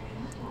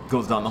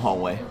 Goes down the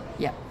hallway.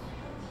 Yeah.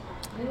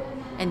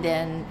 And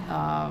then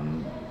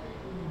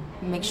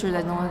make sure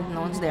that no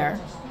one's there.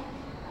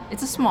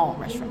 It's a small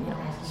restroom,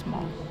 it's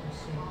small.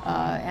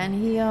 And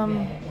he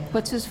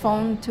puts his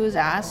phone to his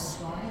ass,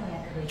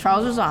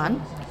 trousers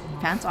on,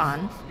 pants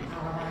on,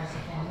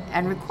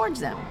 and records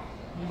them.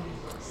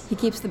 He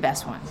keeps the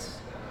best ones.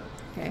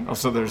 Okay. Oh,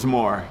 so there's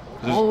more.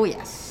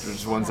 Yes.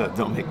 There's ones that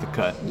don't make the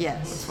cut.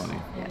 Yes. That's funny.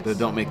 Yes. That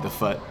don't make the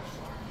foot.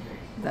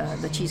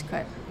 The cheese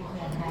cut.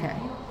 Okay.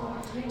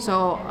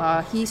 So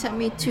he sent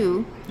me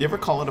 2. You ever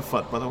call it a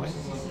foot, by the way?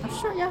 I'm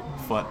sure, yeah.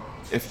 Foot.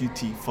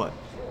 F-U-T, foot.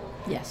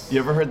 Yes. You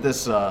ever heard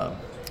this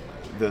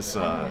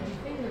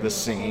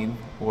saying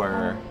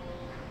where,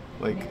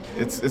 like,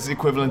 it's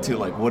equivalent to,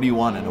 like, what do you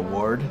want, an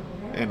award?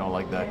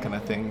 Like that kind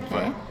of thing.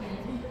 Okay.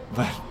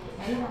 But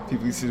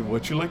people say,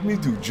 what you like me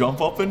to do? Jump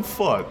up and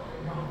foot.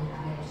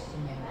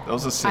 That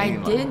was a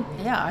saying. I did,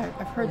 yeah,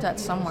 I've heard that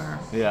somewhere.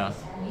 Yeah.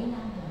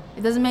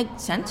 It doesn't make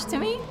sense to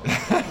me,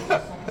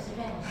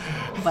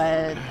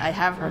 but I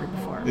have heard it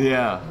before.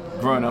 Yeah.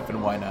 Growing up in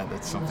Wynad,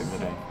 that's something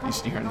that I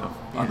used to hear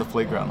on the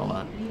playground a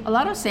lot. A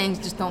lot of sayings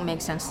just don't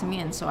make sense to me,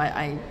 and so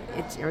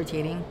it's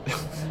irritating.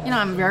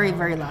 I'm very,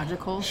 very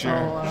logical,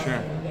 Sure.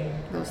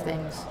 those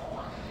things.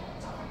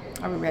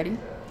 Are we ready?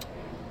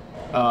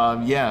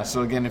 Yeah,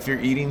 so again, if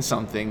you're eating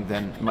something,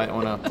 then you might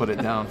want to put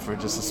it down for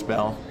just a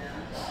spell.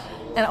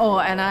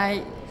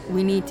 And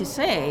we need to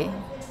say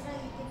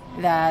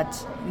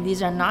that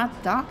these are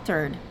not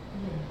doctored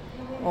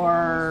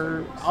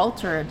or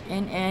altered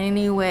in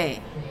any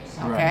way,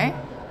 okay?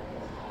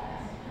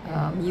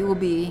 Right. You will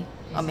be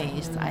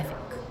amazed, I think.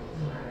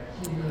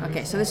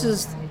 Okay, so this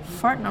is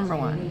fart number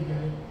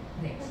 1.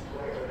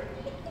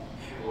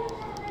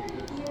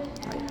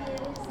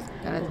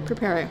 Gotta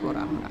prepare it, hold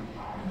on.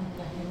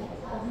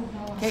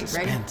 Okay, ready?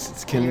 Suspense,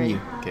 it's killing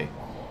you. Okay.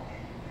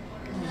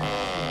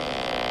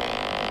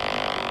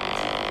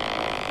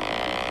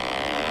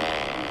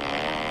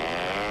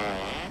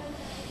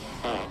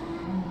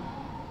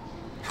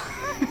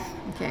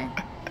 Okay.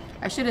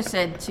 I should have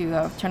said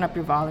to turn up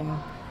your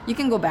volume. You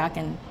can go back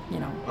and,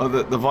 Oh,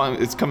 the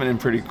volume, it's coming in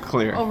pretty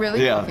clear. Oh,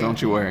 really? Yeah, Okay.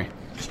 Don't you worry.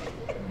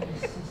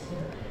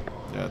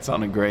 Yeah, it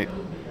sounded great.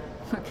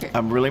 Okay.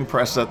 I'm really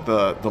impressed at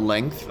the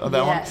length of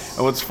that Yes. one.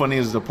 And what's funny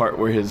is the part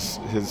where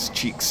his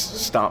cheeks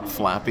stop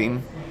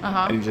flapping,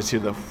 and you just hear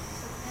the...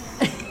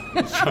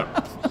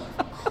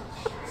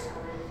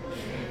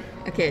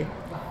 Okay,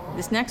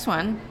 this next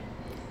one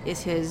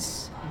is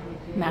his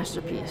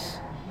masterpiece.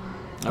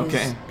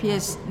 Okay.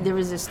 Pièce de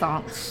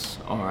résistance.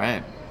 All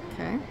right.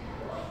 Okay.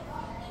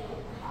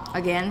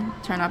 Again,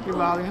 turn up your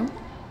volume.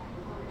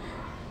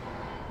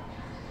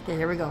 Okay,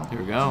 here we go. Here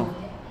we go.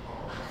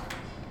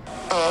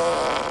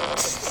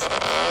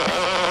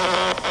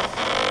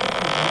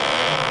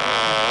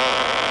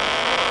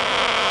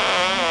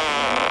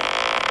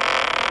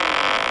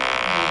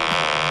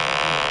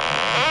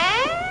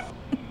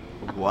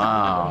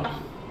 Wow.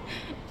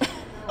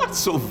 It's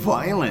so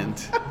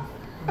violent.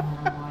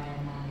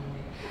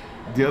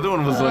 The other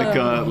one was like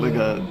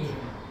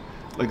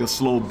a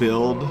slow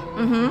build.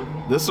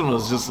 Mm-hmm. This one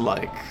was just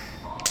like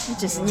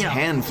Just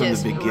 10 from the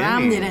just beginning.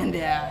 rammed it in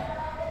there.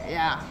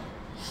 Yeah.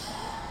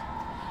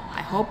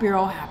 I hope you're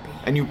all happy.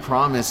 And you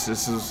promise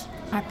this is...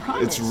 I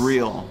promise. It's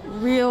real.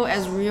 Real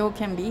as real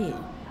can be.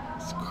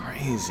 It's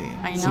crazy.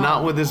 I It's know.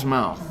 not with his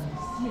mouth.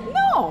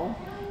 No.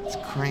 It's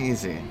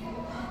crazy.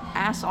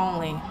 Ass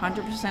only.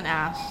 100%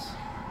 ass.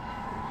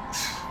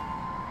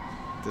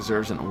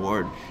 Deserves an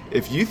award.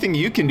 If you think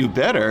you can do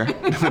better,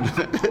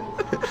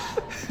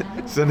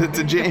 send it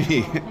to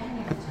Jamie.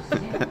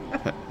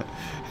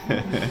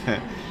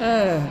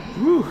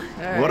 Whew.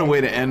 What a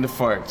way to end the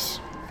farts.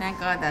 Thank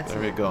God that's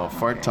There we it. go.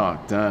 Fart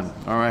talk done.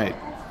 All right.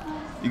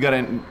 You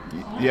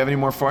have any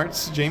more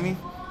farts, Jamie?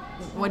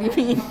 What do you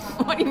mean?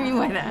 What do you mean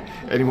by that?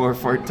 Any more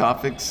fart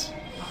topics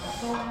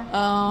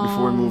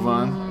before we move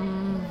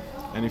on?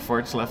 Any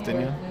farts left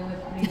in you?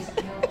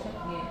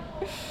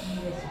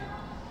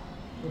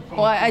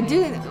 Well, I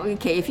do.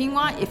 Okay, if you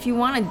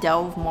want to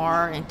delve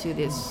more into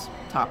this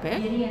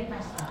topic,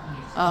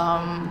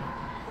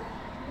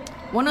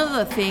 one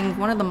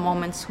of the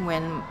moments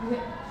when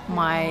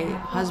my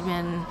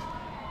husband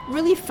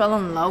really fell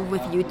in love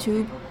with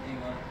YouTube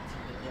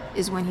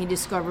is when he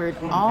discovered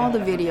all the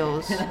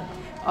videos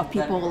of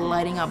people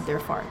lighting up their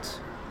farts.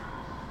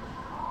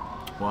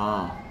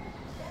 Wow.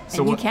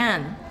 And you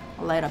can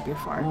light up your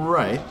fart.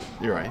 Right,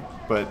 you're right.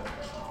 But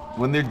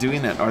when they're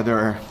doing it, are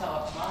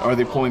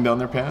they pulling down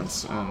their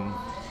pants?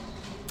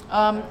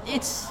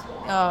 It's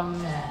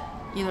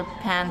either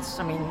pants.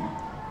 I mean,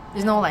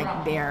 there's no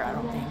like bare. I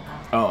don't think.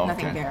 Oh, okay.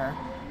 Nothing bare.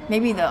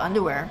 Maybe the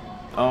underwear.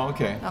 Oh,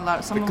 okay. Some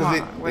of because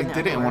them are wearing they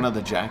the did it in underwear. one of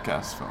the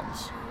Jackass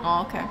films.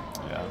 Oh, okay.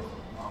 Yeah.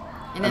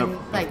 And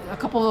then like a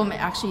couple of them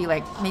actually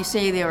like they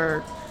say they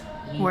were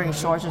wearing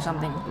shorts or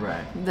something.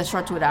 Right. The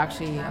shorts would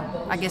actually,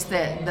 I guess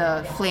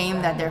the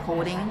flame that they're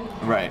holding.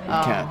 Right.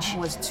 Catch.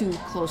 Was too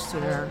close to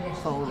their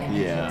clothing.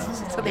 Yeah.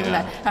 So they would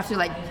have to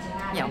like,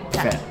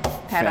 pat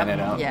Fan up. it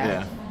out.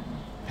 Yeah.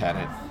 Pat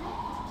it.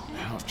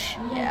 Ouch.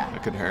 Yeah.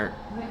 That could hurt.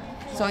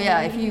 So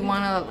yeah, if you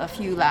want a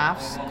few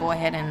laughs, go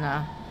ahead and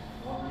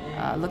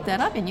look that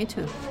up in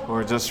YouTube.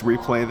 Or just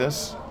replay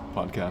this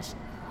podcast.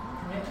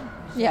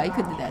 Yeah, you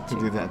could do that too.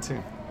 Do that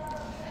too.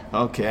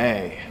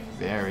 Okay,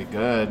 very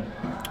good.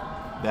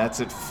 That's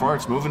it for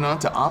farts. Moving on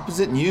to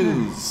opposite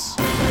news.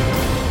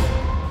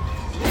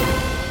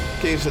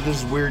 Okay, so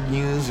this is weird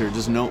news or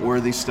just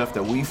noteworthy stuff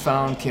that we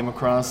found, came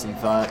across, and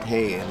thought,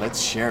 hey, let's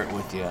share it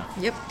with you.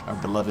 Yep. Our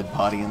beloved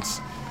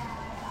audience.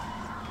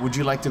 Would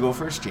you like to go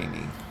first,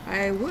 Jamie?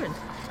 I would.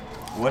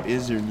 What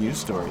is your news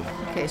story?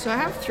 Okay, so I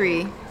have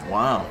 3.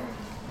 Wow.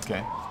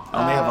 Okay.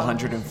 I only have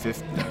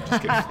 150. No,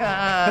 just kidding.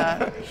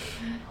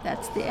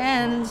 That's the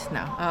end.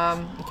 No.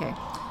 Okay.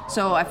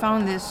 So I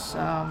found this.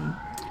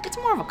 It's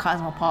more of a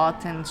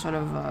cosmopolitan sort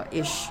of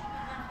ish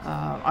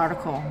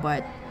article,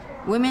 but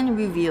women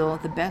reveal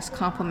the best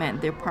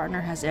compliment their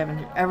partner has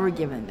ever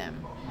given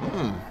them.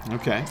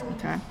 Okay.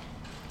 Okay.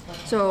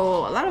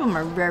 So a lot of them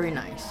are very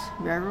nice,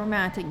 very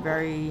romantic,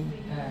 very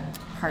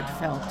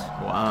heartfelt.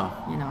 Wow.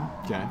 You know.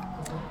 Okay.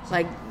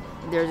 Like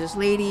there's this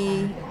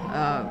lady.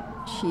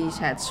 She's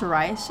had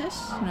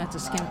psoriasis. You know, it's a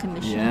skin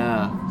condition.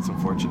 Yeah, it's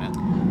unfortunate.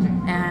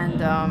 And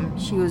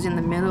she was in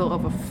the middle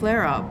of a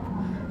flare-up,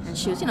 and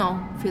she was,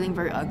 feeling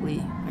very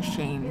ugly,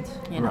 ashamed,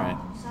 Right.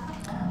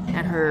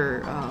 And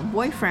her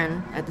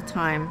boyfriend at the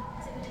time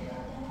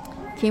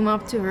came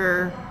up to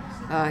her,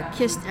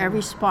 kissed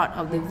every spot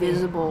of the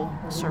visible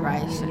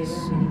psoriasis.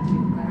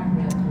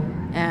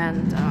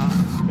 And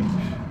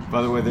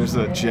By the way, there's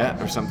a jet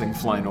or something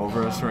flying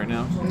over us right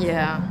now.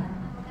 yeah,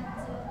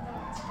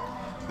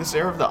 This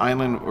area of the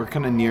island, we're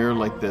kind of near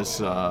like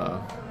this,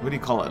 what do you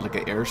call it? Like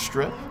an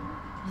airstrip?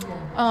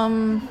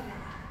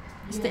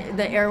 it's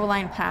the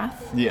airline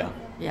path. Yeah.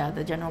 Yeah,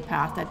 the general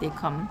path that they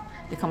come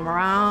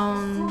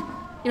around,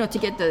 to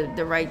get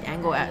the right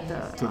angle at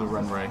the To the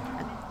runway.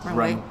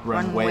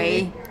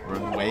 runway.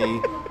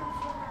 Runway.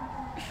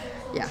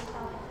 Yeah.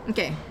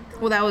 Okay.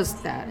 Well, that was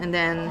that, and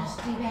then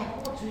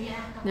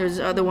there's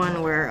the other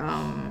one where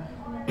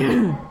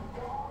I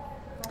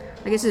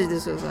guess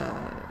this was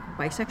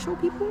bisexual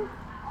people.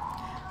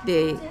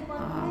 They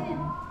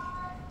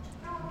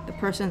the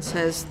person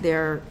says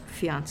their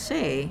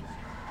fiance,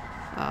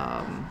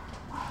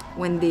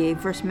 when they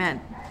first met,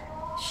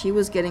 she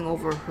was getting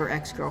over her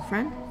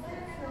ex-girlfriend.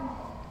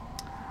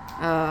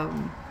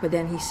 But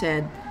then he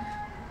said,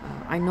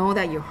 I know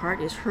that your heart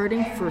is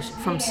hurting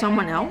from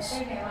someone else,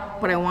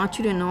 but I want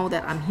you to know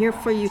that I'm here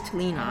for you to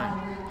lean on.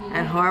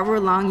 And however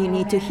long you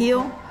need to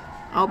heal,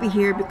 I'll be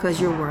here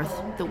because you're worth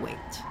the wait.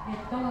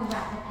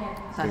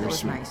 Thought that was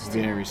sweet. nice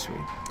too. Very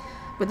sweet.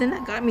 But then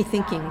that got me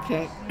thinking,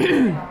 okay,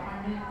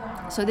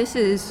 so this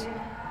is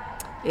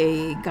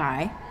a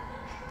guy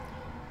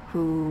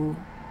who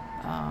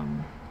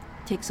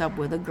takes up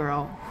with a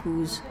girl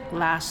whose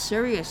last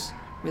serious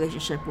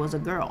relationship was a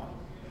girl.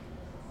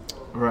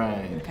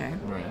 Right. Okay.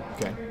 Right.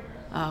 Okay.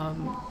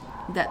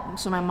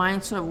 So my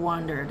mind sort of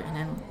wandered, and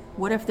then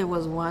what if there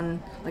was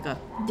one, like a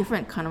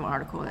different kind of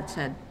article that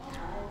said,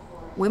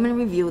 women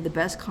review the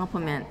best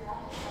compliment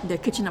their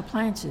kitchen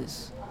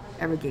appliances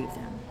ever gave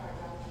them.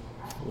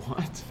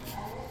 What?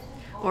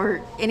 Or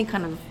any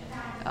kind of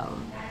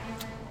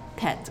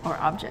pet or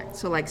object.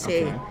 So like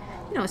say,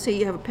 Okay. Say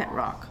you have a pet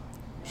rock.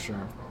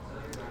 Sure.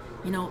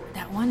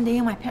 That one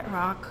day my pet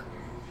rock,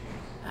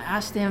 I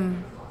asked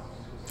him,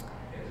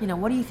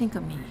 what do you think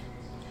of me?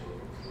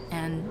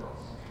 And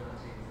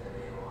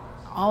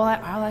all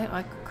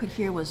I could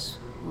hear was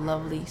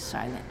lovely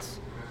silence.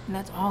 And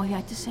that's all he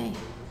had to say,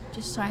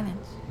 just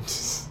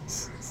silence.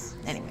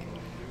 Anyway.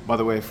 By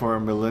the way, for our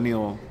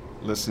millennial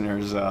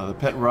listeners, the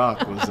pet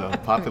rock was a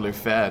popular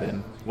fad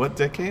in what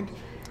decade?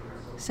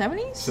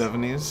 70s?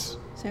 70s.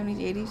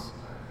 70s, 80s?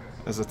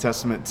 As a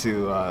testament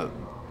to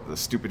the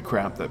stupid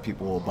crap that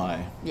people will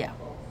buy. Yeah.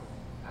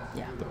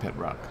 Yeah. The pet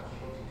rock.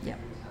 Yeah.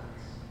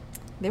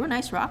 They were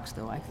nice rocks,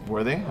 though, I think.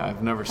 Were they?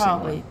 I've never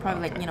Probably seen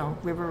one. like,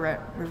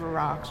 river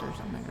rocks or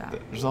something like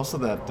that. There's also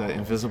that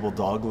invisible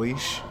dog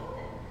leash.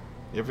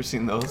 You ever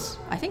seen those?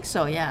 I think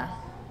so, yeah.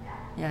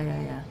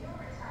 Yeah.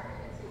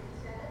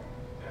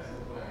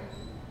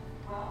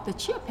 The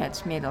chia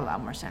pets made a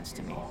lot more sense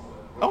to me.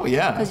 Oh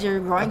yeah. 'Cause you're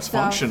growing That's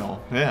stuff. functional.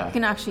 Yeah. You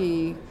can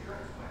actually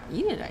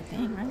eat it, I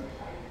think, right?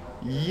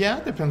 Yeah,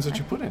 depends what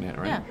you put in it,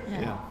 right?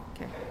 Yeah.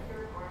 Okay.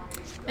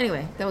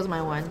 Anyway, that was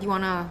my one. Do you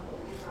want to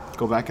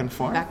Go back and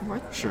forth? back and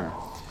forth? Sure.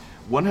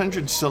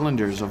 100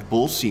 cylinders of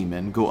bull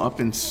semen go up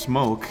in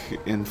smoke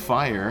in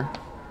fire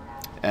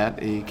at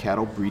a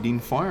cattle breeding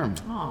farm.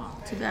 Oh,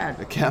 too bad.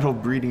 The cattle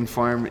breeding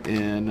farm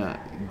in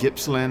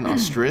Gippsland,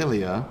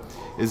 Australia,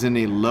 is in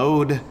a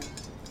load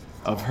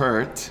of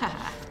hurt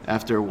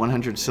after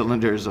 100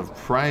 cylinders of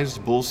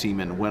prized bull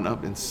semen went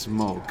up in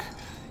smoke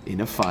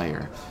in a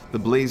fire. The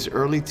blaze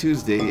early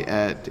Tuesday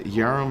at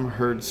Yarram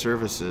Herd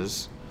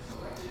Services,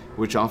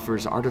 which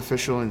offers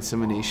artificial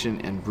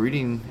insemination and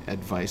breeding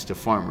advice to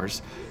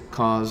farmers,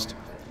 caused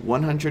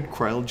 100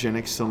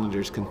 cryogenic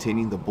cylinders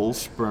containing the bull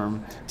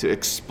sperm to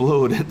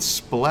explode and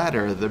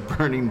splatter the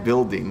burning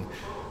building,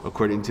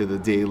 according to the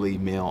Daily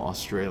Mail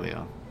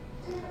Australia.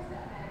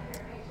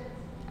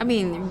 I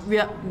mean,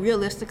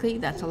 realistically,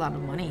 that's a lot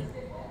of money.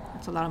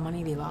 That's a lot of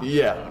money they lost.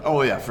 Yeah.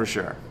 Oh, yeah, for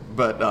sure.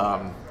 But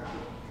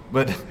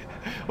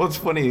what's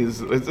funny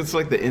is it's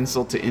like the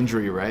insult to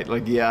injury, right?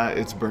 Like, yeah,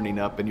 it's burning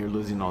up and you're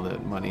losing all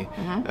that money,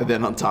 and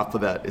then on top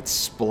of that, it's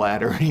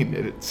splattering.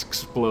 It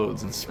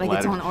explodes and splatters. Like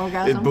its own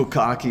orgasm? It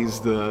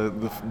bukakis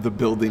the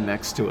building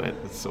next to it.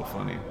 It's so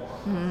funny.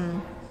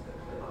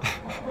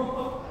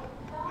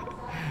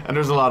 And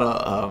there's a lot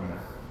of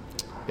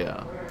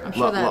yeah. I'm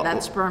sure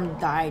that sperm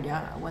died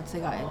once they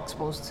got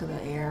exposed to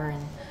the air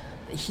and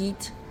the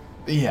heat.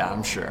 Yeah,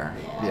 I'm sure.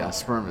 Yeah,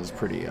 sperm is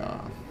pretty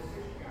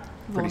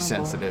Vulnerable.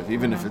 sensitive,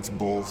 even if it's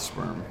bull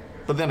sperm.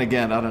 But then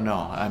again, I don't know.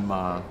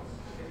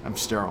 I'm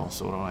sterile,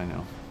 so what do I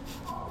know?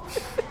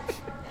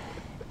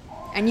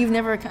 And you've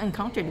never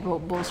encountered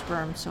bull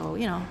sperm, so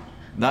you know.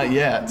 Not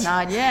yet.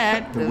 Not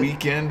yet. The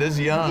weekend is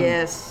young.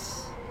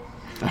 Yes.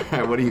 All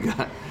right, what do you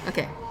got?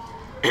 Okay.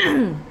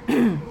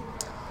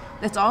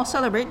 Let's all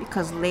celebrate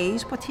because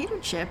Lay's potato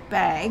chip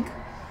bag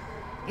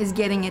is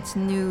getting its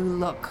new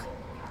look.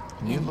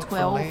 New in look for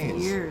 12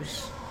 Lay's.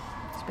 years.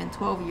 It's been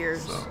 12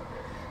 years. So,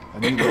 a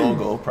new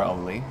logo,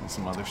 probably, and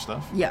some other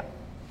stuff. Yeah.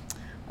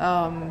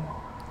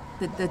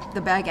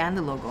 The bag and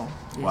the logo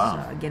is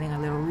Wow. getting a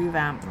little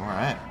revamp. All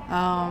right.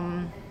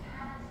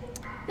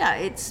 Yeah,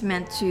 it's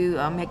meant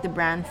to make the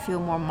brand feel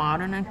more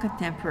modern and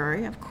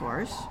contemporary, of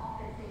course.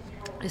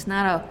 It's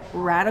not a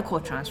radical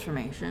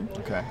transformation.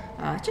 Okay.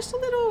 Just a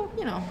little,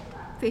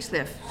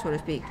 facelift, so to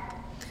speak.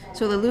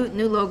 So the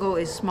new logo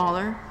is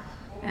smaller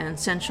and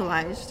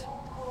centralized.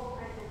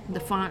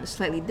 The font is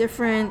slightly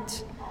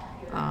different.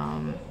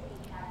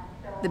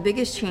 The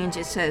biggest change,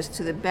 it says,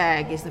 to the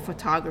bag is the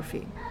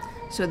photography.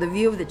 So the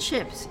view of the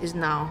chips is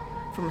now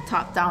from a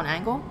top-down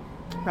angle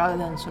rather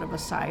than sort of a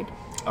side.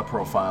 A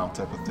profile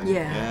type of thing.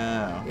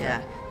 Yeah.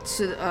 Yeah.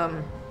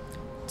 Yeah.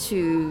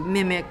 To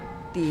mimic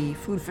the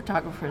food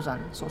photographers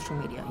on social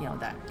media,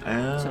 that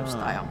sort of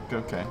style.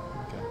 Okay.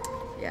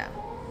 Yeah.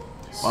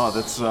 Wow,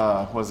 that's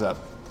what is that?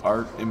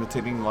 Art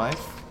imitating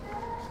life?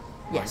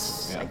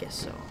 Yes, Yeah. I guess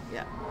so.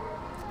 Yeah.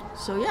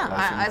 So yeah,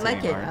 Life I like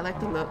imitating it. art. I like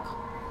the look.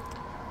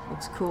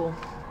 Looks cool.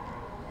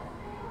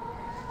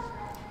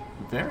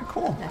 Very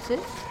cool. That's it.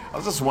 I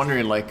was just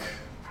wondering, like,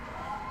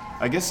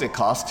 I guess it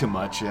costs too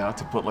much,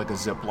 to put like a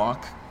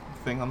Ziploc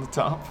thing on the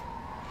top.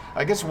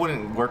 I guess it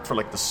wouldn't work for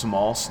like the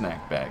small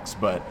snack bags,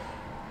 but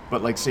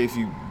like, say if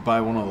you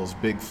buy one of those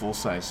big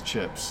full-size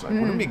chips, like,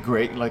 wouldn't it be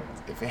great, like,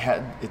 if it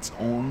had its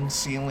own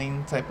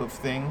sealing type of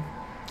thing?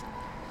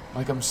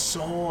 Like, I'm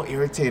so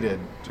irritated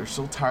or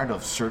so tired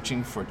of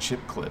searching for chip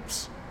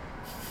clips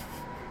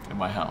in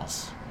my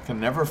house. I can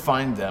never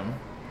find them.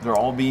 They're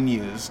all being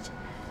used.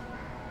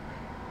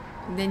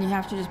 Then you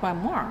have to just buy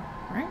more,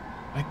 right?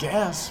 I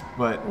guess,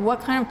 but What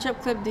kind of chip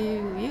clip do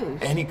you use?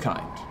 any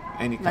kind.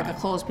 Like a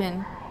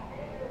clothespin?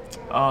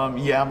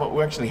 Yeah, but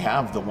we actually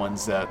have the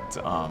ones that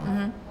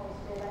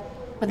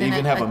But they then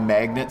even have a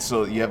magnet,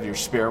 so you have your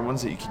spare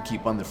ones that you can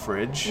keep on the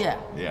fridge. Yeah.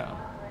 Yeah.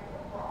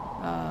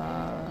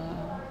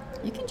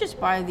 You can just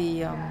buy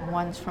the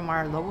ones from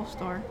our local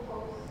store,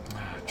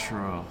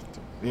 True.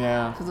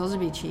 Yeah. because those would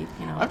be cheap,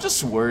 I'm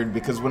just worried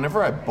because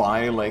whenever I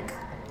buy like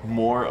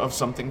more of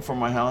something for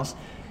my house,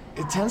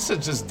 it tends to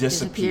just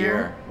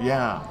disappear.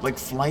 Yeah. Like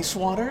fly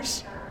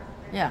swatters.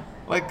 Yeah.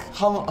 Like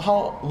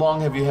how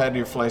long have you had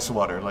your fly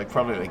swatter? Like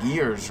probably like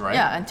years, right?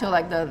 Yeah, until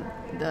like the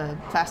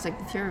plastic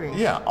deteriorates.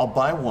 Yeah, I'll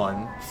buy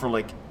one for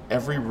like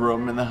every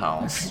room in the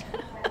house.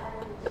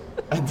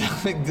 And then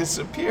they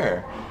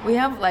disappear. We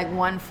have like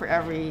one for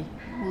every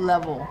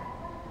level.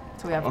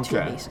 So we have two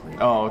Okay. basically.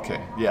 Oh,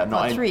 okay. Yeah, no,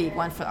 Well, three,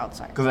 one for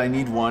outside. Because I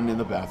need one in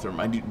the bathroom.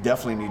 I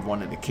definitely need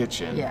one in the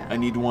kitchen. Yeah. I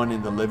need one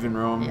in the living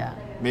room. Yeah.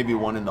 Maybe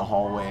one in the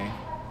hallway.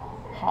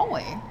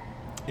 Hallway.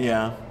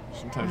 Yeah,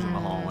 sometimes in the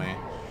hallway.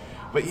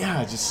 But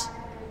yeah,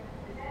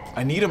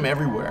 I need them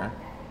everywhere.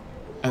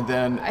 And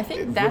then I think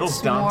it that's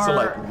whittles down to more-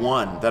 like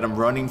one that I'm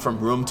running from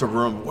room to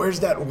room. Where's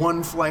that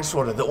one fly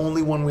swatter? The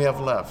only one we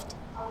have left.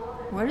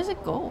 Where does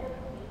it go?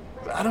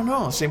 I don't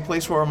know, same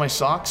place where all my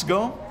socks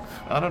go?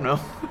 I don't know.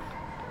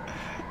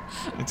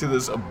 Into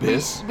this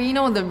abyss. But you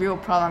know the real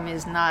problem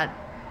is not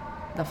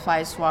the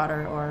fly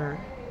swatter or,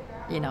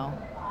 you know,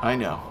 I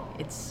know.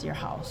 it's your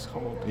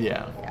household.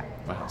 Yeah. Yeah.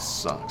 My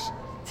house sucks.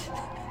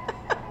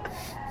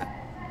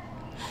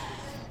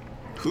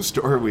 Whose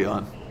store are we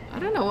on? I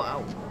don't know.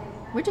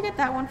 Where'd you get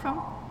that one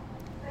from?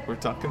 We're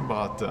talking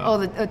about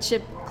The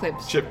chip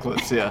clips. chip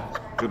clips. Yeah,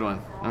 good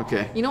one.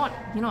 Okay. You know what?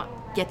 You know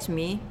what gets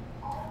me?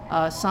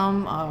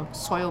 Some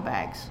soil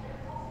bags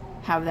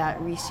have that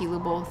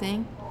resealable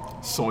thing.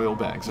 Soil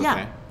bags. Okay.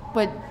 Yeah.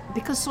 But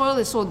because soil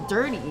is so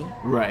dirty,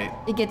 Right.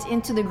 it gets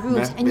into the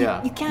grooves, and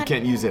yeah. you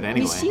can't use it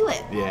anyway. reseal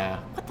it. Yeah.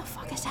 What the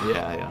fuck is that?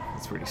 Yeah.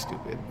 It's pretty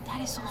stupid.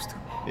 That is so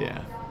stupid.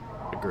 Yeah.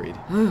 Agreed.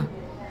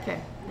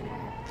 Okay.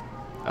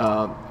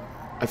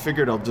 I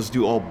figured I'll just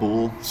do all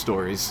bull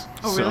stories.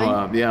 Oh, so,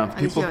 really? yeah.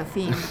 At least you have a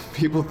theme.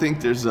 People think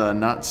there's a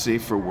not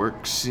safe for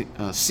work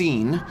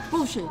scene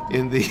Bullshit.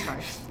 in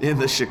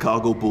the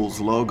Chicago Bulls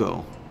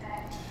logo.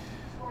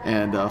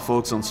 And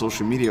folks on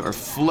social media are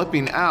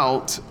flipping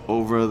out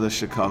over the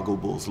Chicago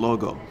Bulls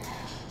logo.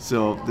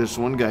 So this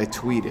one guy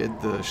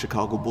tweeted the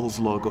Chicago Bulls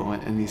logo,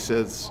 and he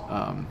says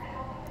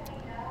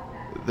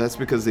that's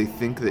because they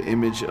think the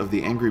image of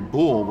the angry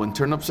bull, when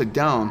turned upside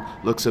down,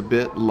 looks a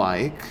bit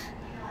like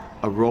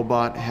a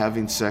robot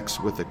having sex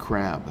with a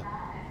crab.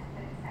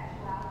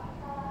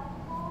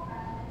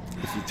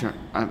 If you turn,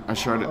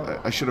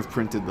 I should have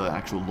printed the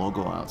actual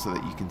logo out so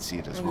that you can see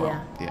it as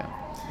well. Yeah.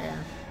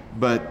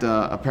 But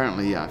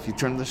apparently, yeah, if you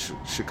turn the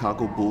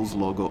Chicago Bulls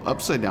logo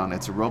upside down,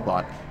 it's a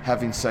robot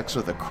having sex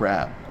with a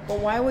crab. But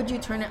why would you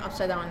turn it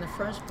upside down in the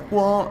first place?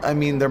 Well, I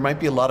mean, there might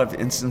be a lot of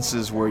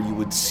instances where you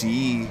would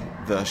see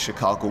the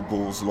Chicago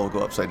Bulls logo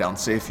upside down.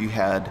 Say if you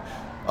had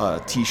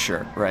a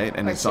T-shirt, right,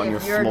 and Like, it's say on your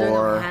if you're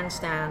floor, doing a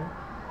handstand.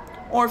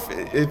 or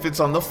if it's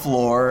on the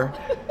floor,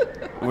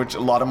 which a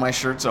lot of my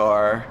shirts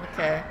are.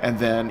 Okay. And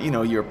then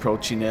you're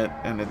approaching it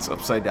and it's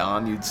upside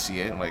down. You'd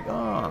see it like,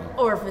 oh.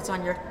 Or if it's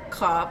on your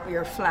cup,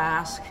 your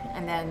flask,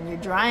 and then you're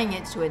drying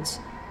it, so it's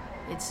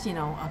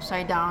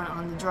upside down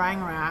on the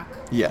drying rack,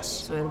 Yes.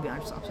 so it'll be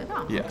upside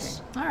down.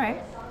 Yes. Okay. All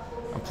right.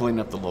 I'm pulling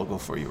up the logo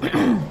for you right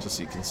now, just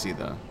so you can see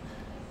the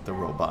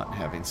robot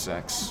having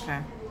sex. Okay.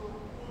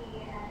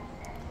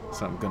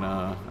 So I'm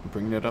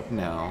bringing it up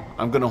now.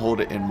 I'm gonna hold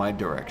it in my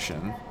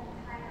direction.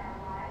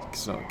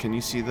 So can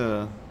you see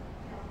the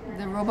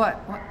The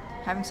robot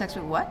having sex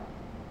with what?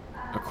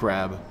 a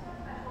crab?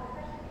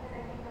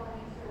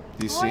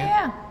 Do you see it?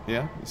 Yeah.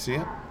 Yeah, you see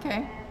it?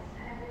 Okay.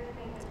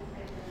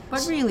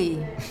 But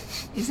really,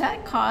 is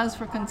that cause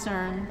for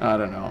concern? I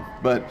don't know,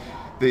 but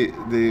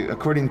the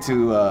according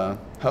to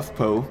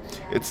HuffPo,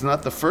 it's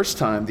not the first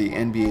time the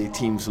NBA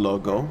team's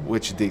logo,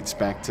 which dates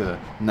back to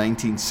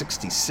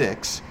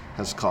 1966,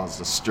 has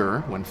caused a stir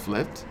when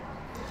flipped.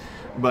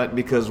 But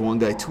because one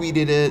guy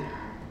tweeted it,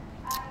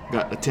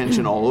 got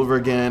attention all over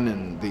again,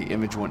 and the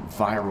image went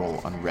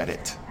viral on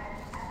Reddit.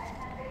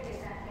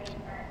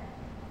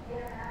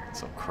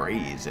 So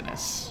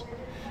craziness,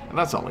 and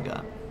that's all I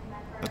got.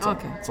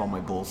 Okay. That's all my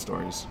bull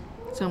stories.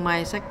 So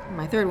my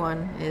third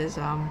one is,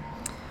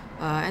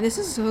 and this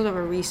is sort of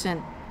a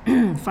recent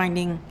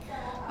finding,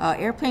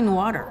 airplane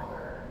water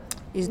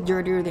is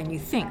dirtier than you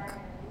think,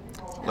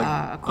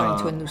 according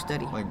to a new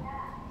study. Like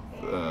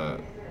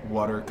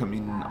water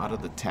coming out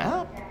of the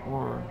tap,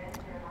 or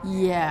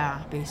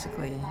Yeah,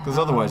 basically. because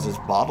otherwise it's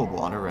bottled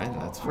water, right?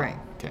 That's fine. Right.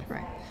 Okay.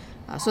 Right.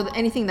 So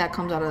anything that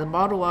comes out of the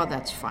bottle water,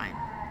 that's fine.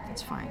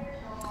 That's fine.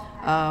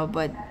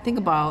 But think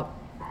about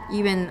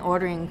even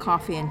ordering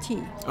coffee and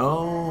tea,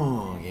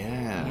 Oh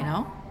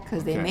yeah.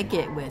 because they Okay. make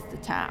it with the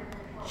tap.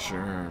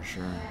 Sure.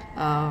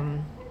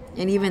 And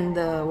even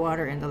the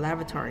water in the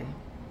lavatory,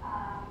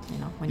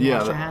 when you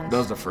wash your hands. that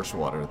was the first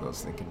water that I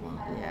was thinking about.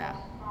 Yeah.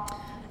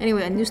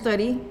 Anyway, a new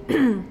study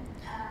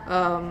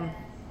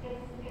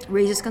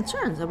raises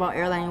concerns about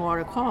airline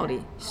water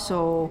quality.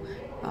 So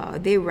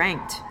they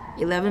ranked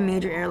 11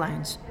 major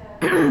airlines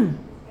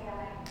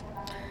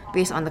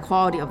based on the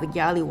quality of the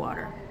galley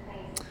water.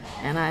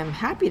 And I'm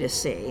happy to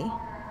say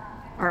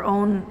our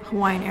own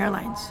Hawaiian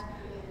Airlines,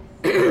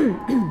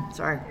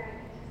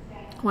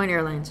 Hawaiian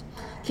Airlines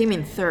came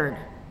in third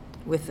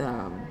with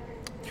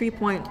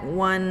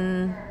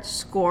 3.1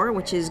 score,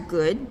 which is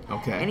good.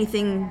 Okay.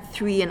 Anything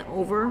 3 and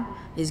over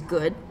is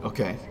good.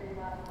 Okay.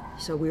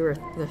 So we were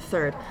the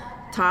third.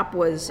 Top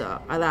was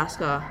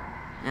Alaska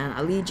and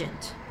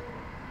Allegiant.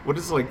 What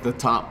is like the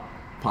top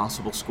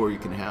possible score you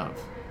can have?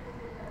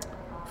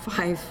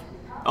 5.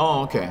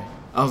 Oh, okay.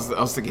 I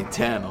was thinking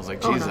 10. I was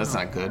like, geez, no, that's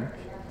no. not good.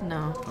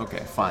 No.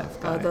 Okay,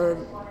 5. Got it.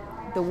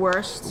 The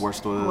worst. The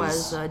worst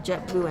was-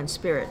 JetBlue and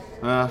Spirit.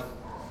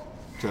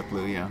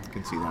 JetBlue, yeah,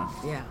 can see that.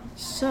 Yeah.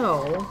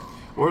 So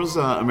Where's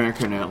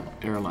American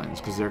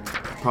Airlines? Because they're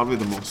probably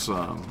the most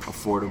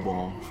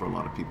affordable for a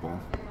lot of people.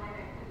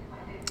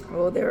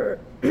 they're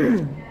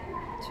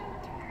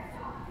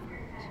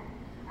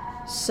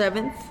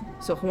 7th.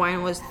 So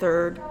Hawaiian was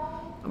 3rd,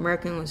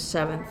 American was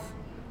 7th,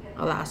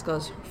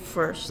 Alaska's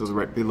 1st. So it's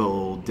right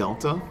below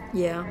Delta.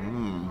 Yeah.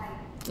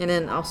 And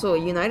then also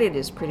United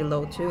is pretty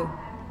low too.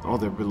 Oh,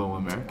 they're below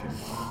American.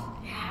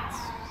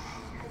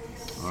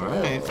 All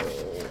right.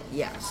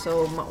 Yeah,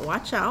 so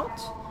watch out.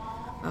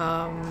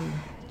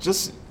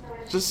 Just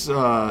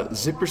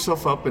zip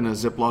yourself up in a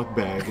Ziploc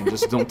bag and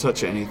just don't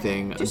touch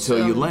anything Just,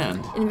 until you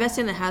land. Invest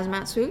in a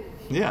hazmat suit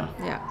Yeah.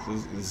 Yeah. So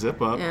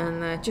zip up.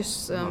 and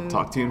just I'll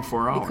talk to you in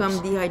 4 hours.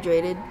 become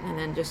dehydrated, and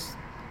then just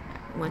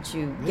once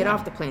you get Yeah.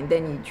 off the plane,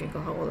 then you drink a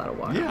whole lot of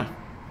water. Yeah.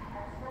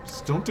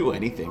 Just don't do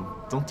anything.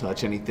 Don't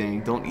touch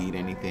anything. Don't eat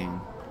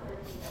anything.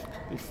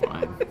 Be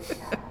fine.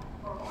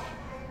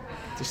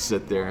 Just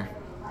sit there.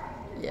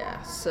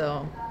 Yeah,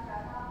 so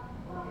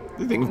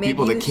The thing with Make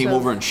people that use came of-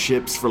 over in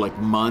ships for like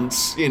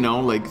months,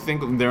 like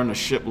think of they're on a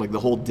ship like the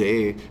whole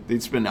day.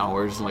 They'd spend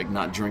hours like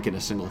not drinking a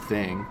single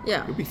thing.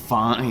 Yeah. It'd be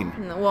fine.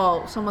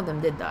 well, some of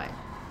them did die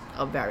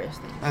of various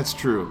things. That's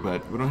true,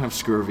 but we don't have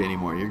scurvy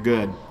anymore. You're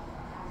good.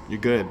 You're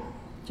good.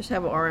 Just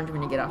have an orange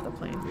when you get off the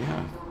plane.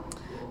 Yeah.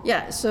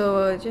 Yeah,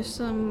 so just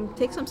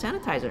take some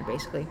sanitizer,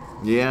 basically,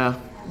 Yeah.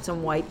 and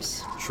some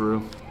wipes.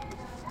 True.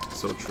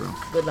 So true.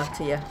 Good luck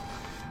to you.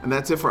 And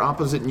that's it for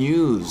Opposite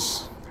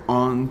News.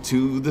 On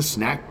to the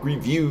snack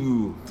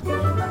review.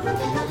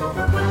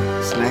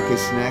 Snack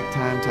is snack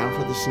time. Time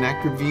for the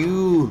snack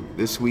review.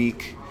 This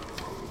week,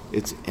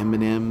 it's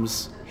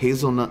M&M's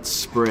hazelnut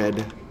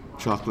spread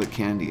chocolate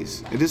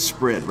candies. It is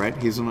spread, right?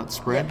 Hazelnut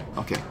spread? Yep.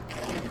 Okay.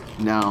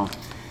 Now,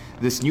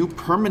 this new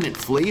permanent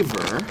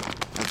flavor,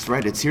 that's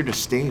right, it's here to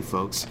stay,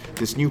 folks.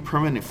 This new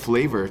permanent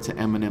flavor to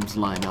M&M's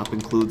lineup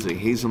includes a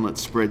hazelnut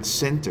spread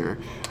center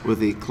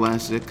with a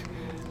classic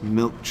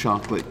milk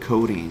chocolate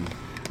coating.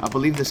 I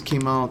believe this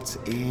came out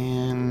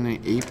in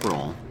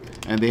April,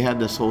 and they had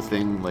this whole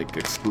thing like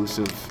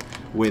exclusive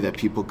way that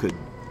people could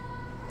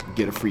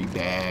get a free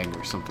bag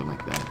or something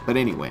like that. But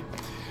anyway,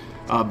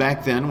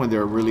 back then when they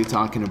were really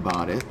talking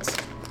about it,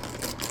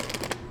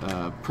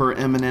 per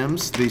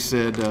M&M's, they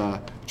said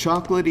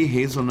chocolatey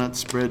hazelnut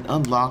spread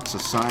unlocks a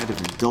side of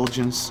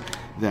indulgence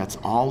that's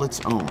all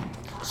its own.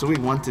 So we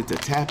wanted to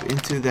tap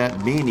into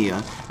that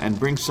mania and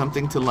bring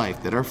something to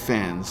life that our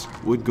fans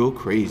would go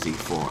crazy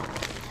for.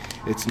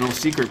 It's no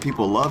secret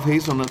people love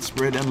hazelnut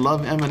spread and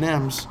love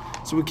M&M's,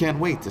 so we can't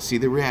wait to see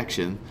the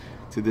reaction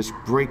to this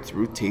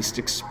breakthrough taste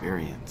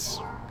experience.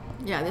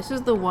 Yeah, this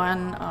is the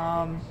one.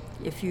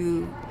 If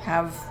you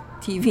have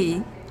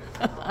TV,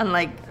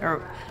 unlike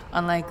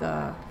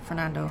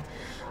Fernando,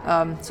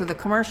 so the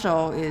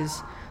commercial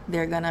is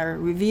they're gonna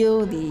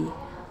reveal the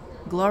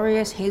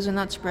glorious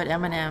hazelnut spread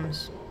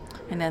M&Ms,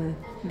 and then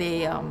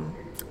they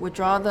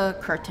withdraw the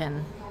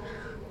curtain,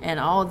 and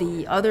all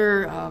the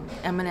other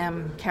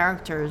M&M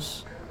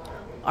characters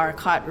are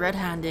caught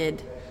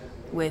red-handed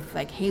with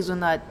like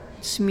hazelnut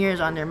smears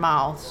on their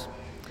mouths,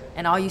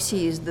 and all you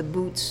see is the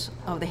boots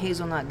of the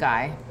hazelnut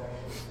guy.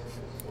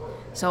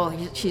 So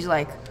she's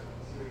like,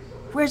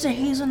 "Where's the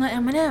hazelnut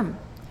M&M?"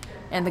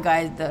 And the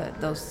guy,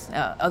 those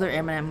other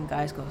M&M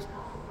guys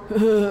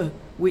goes,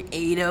 "We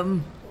ate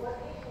them."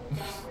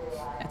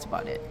 That's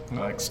about it.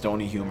 Like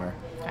stony humor.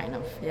 Kind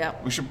of. Yeah.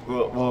 We should.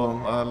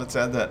 Let's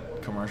add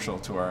that commercial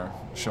to our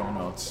show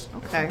notes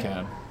if Okay. we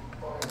can.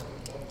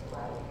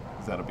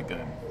 'Cause that'll be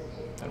good.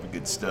 That'll be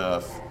good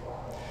stuff.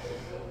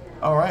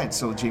 All right.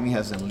 So Jamie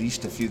has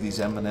unleashed a few of these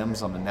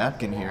M&Ms on the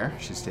napkin here.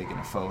 She's taking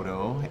a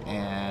photo,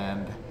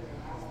 and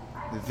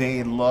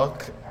they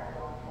look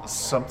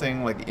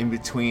something like in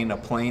between a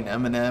plain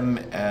M&M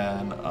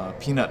and a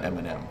peanut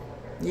M&M.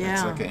 It's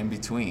Yeah. like an in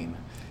between.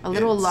 A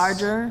little It's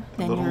larger a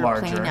than little your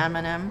larger. plain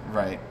M&M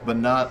Right, but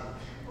not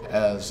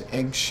as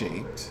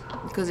egg-shaped.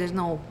 because there's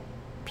no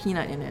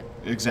peanut in it.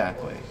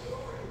 Exactly.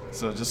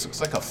 So it just looks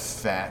like a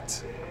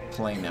fat,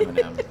 plain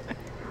M&M,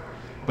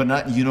 but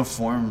not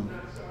uniformed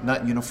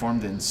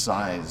in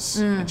size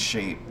and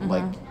shape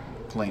like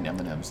plain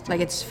M&Ms do.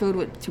 Like it's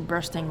filled to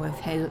bursting with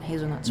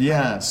hazelnut spread.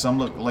 Yeah, some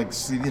look like,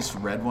 see this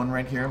red one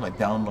right here? Like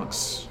that one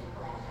looks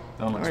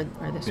Or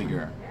this bigger.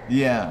 one.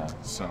 Yeah.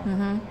 So.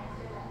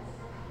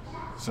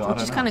 So I Which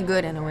don't is know. kind of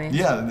good in a way.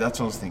 Yeah, that's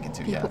what I was thinking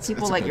too. People, Yeah, it's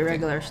people a like good thing.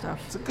 irregular stuff.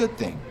 It's a good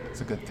thing.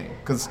 It's a good thing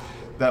because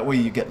that way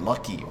you get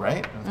lucky,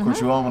 right? Of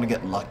course, we all want to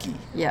get lucky.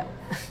 Yeah.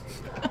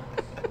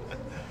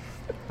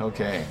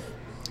 Okay,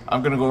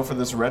 I'm gonna go for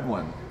this red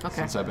one Okay.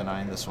 since I've been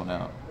eyeing this one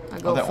out. I'll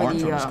go that for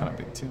orange the, one is kind of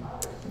big too.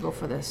 Go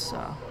for this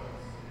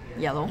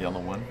yellow.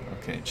 Yellow one.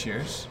 Okay,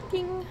 cheers.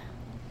 Ding.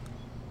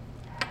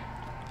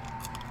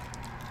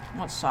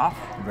 Oh, it's soft.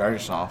 Very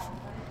soft.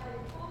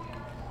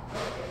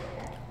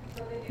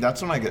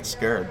 That's when I get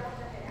scared.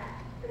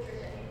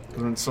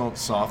 Because when it's so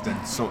soft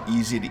and so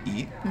easy to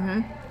eat,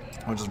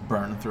 I'll just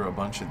burn through a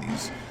bunch of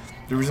these.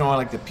 The reason why I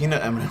like the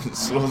peanut M&Ms, it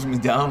slows me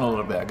down a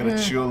little bit. I gotta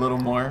chew a little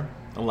more.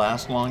 It'll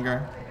last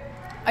longer.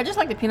 I just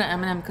like the peanut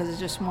M&M because it's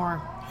just more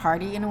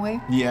hearty in a way.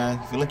 Yeah,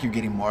 I feel like you're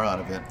getting more out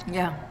of it.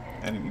 Yeah.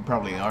 And you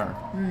probably are.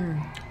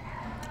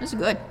 It's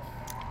good.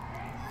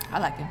 I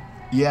like it.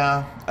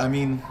 Yeah, I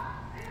mean,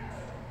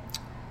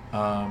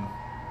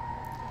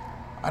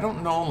 I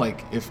don't know,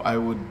 like, if I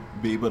would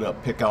be able to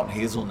pick out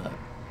hazelnut,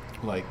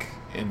 like,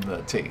 in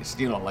the taste.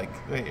 You know, like,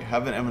 hey,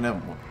 have an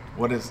M&M.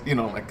 What is,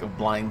 like a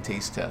blind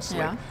taste test.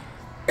 Yeah. Like,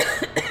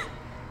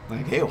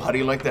 Like, hey, how do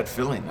you like that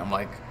filling? I'm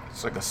like,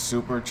 it's like a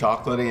super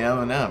chocolatey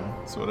M&M.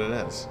 That's what it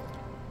is.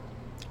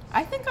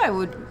 I think I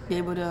would be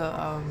able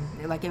to,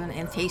 like, even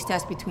in taste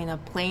test between a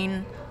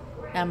plain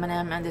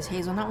M&M and this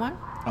hazelnut one.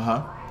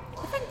 Uh-huh.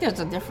 I think there's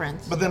a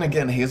difference. But then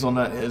again,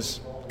 hazelnut is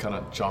kind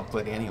of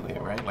chocolate anyway,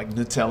 right? Like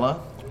Nutella,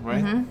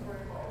 right?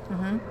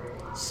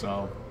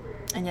 So,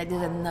 And yet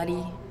there's a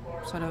nutty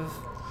sort of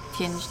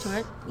tinge to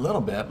it. a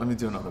little bit. Let me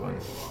do another one.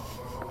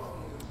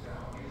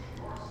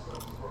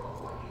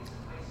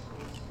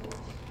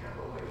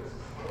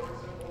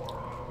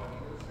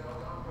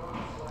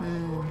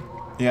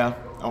 Yeah,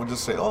 I would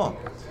just say, oh,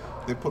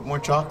 they put more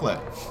chocolate.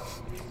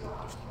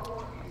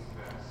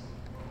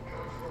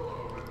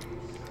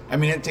 I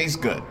mean, it tastes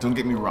good. Don't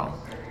get me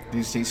wrong.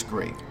 These taste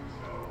great.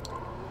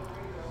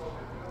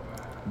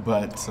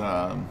 But,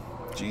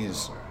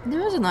 geez.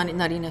 There is a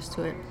nuttiness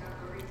to it.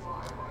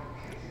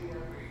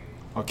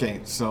 Okay,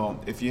 so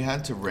if you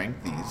had to rank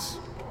these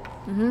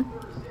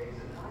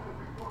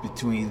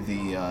between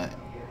the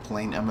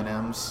plain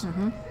M&Ms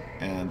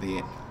and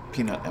the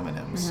peanut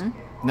M&Ms,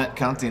 not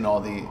counting all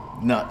the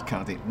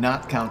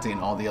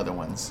other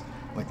ones,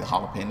 like the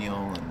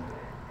jalapeno and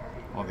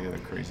all the other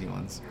crazy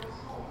ones.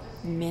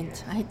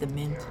 Mint. I hate the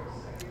mint.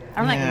 I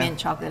don't like Yeah. mint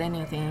chocolate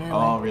anything. Anyway.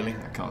 Oh, really?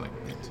 I kind of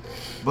like mint.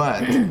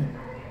 But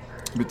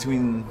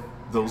between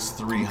those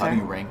three, how do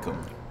you rank them?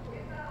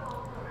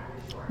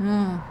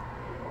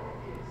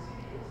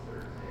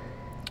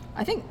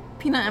 I think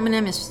peanut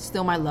M&M is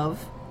still my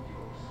love,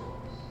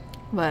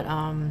 but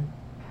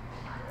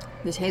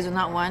this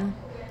hazelnut one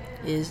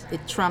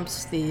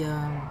trumps the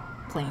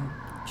plain.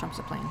 Trumps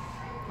the plain.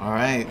 All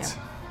right. Yeah.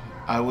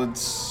 I would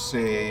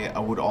say I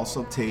would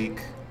also take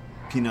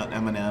peanut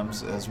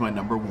M&Ms as my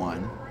number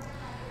one.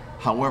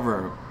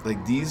 However,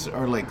 like these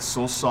are like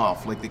so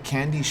soft. Like the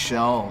candy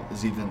shell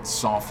is even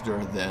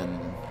softer than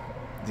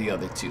the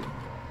other two.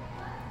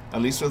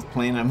 At least with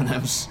plain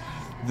M&Ms,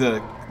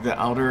 the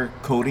outer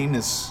coating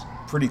is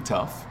pretty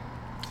tough.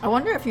 I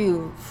wonder if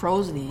you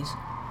froze these.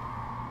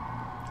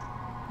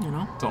 You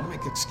know? Don't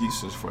make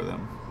excuses for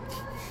them.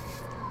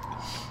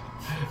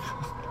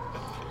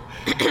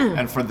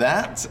 And for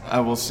that, I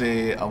will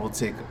say I will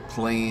take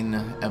plain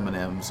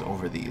M&Ms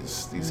over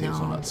these No.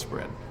 hazelnut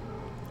spread.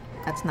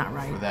 That's not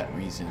right. For that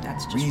reason.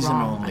 That's just reason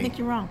wrong. only. I think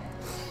you're wrong.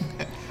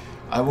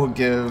 I will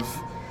give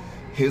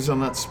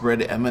hazelnut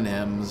spread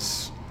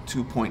M&Ms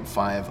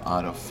 2.5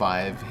 out of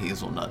 5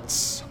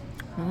 hazelnuts.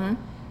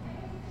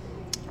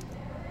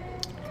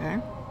 Okay.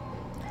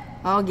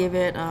 I'll give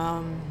it,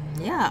 I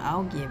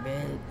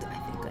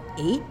think an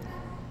 8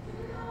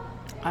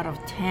 out of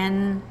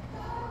 10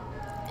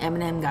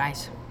 M&M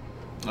guys.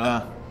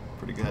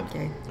 Pretty good.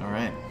 Okay. All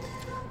right.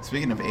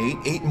 Speaking of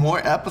 8 more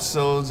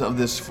episodes of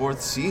this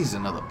 4th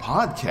season of the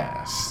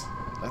podcast.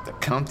 Let the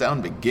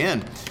countdown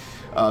begin.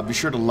 Be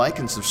sure to like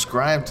and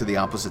subscribe to the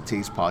Opposite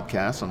Taste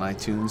podcast on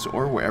iTunes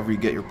or wherever you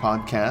get your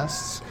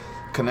podcasts.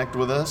 Connect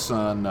with us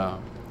on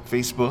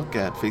Facebook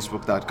at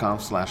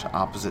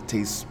facebook.com/Opposite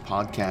Taste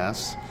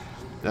Podcast.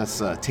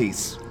 That's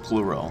taste,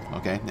 plural,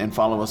 okay? And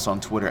follow us on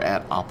Twitter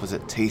at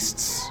Opposite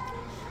Tastes.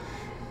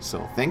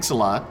 So thanks a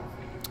lot.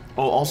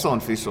 Oh, also on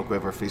Facebook, we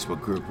have our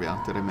Facebook group,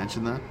 yeah? Did I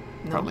mention that?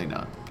 No. Probably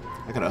not.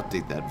 I gotta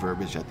update that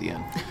verbiage at the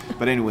end.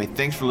 But anyway,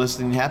 thanks for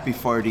listening. Happy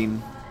farting.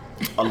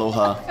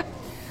 Aloha.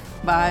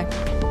 Bye.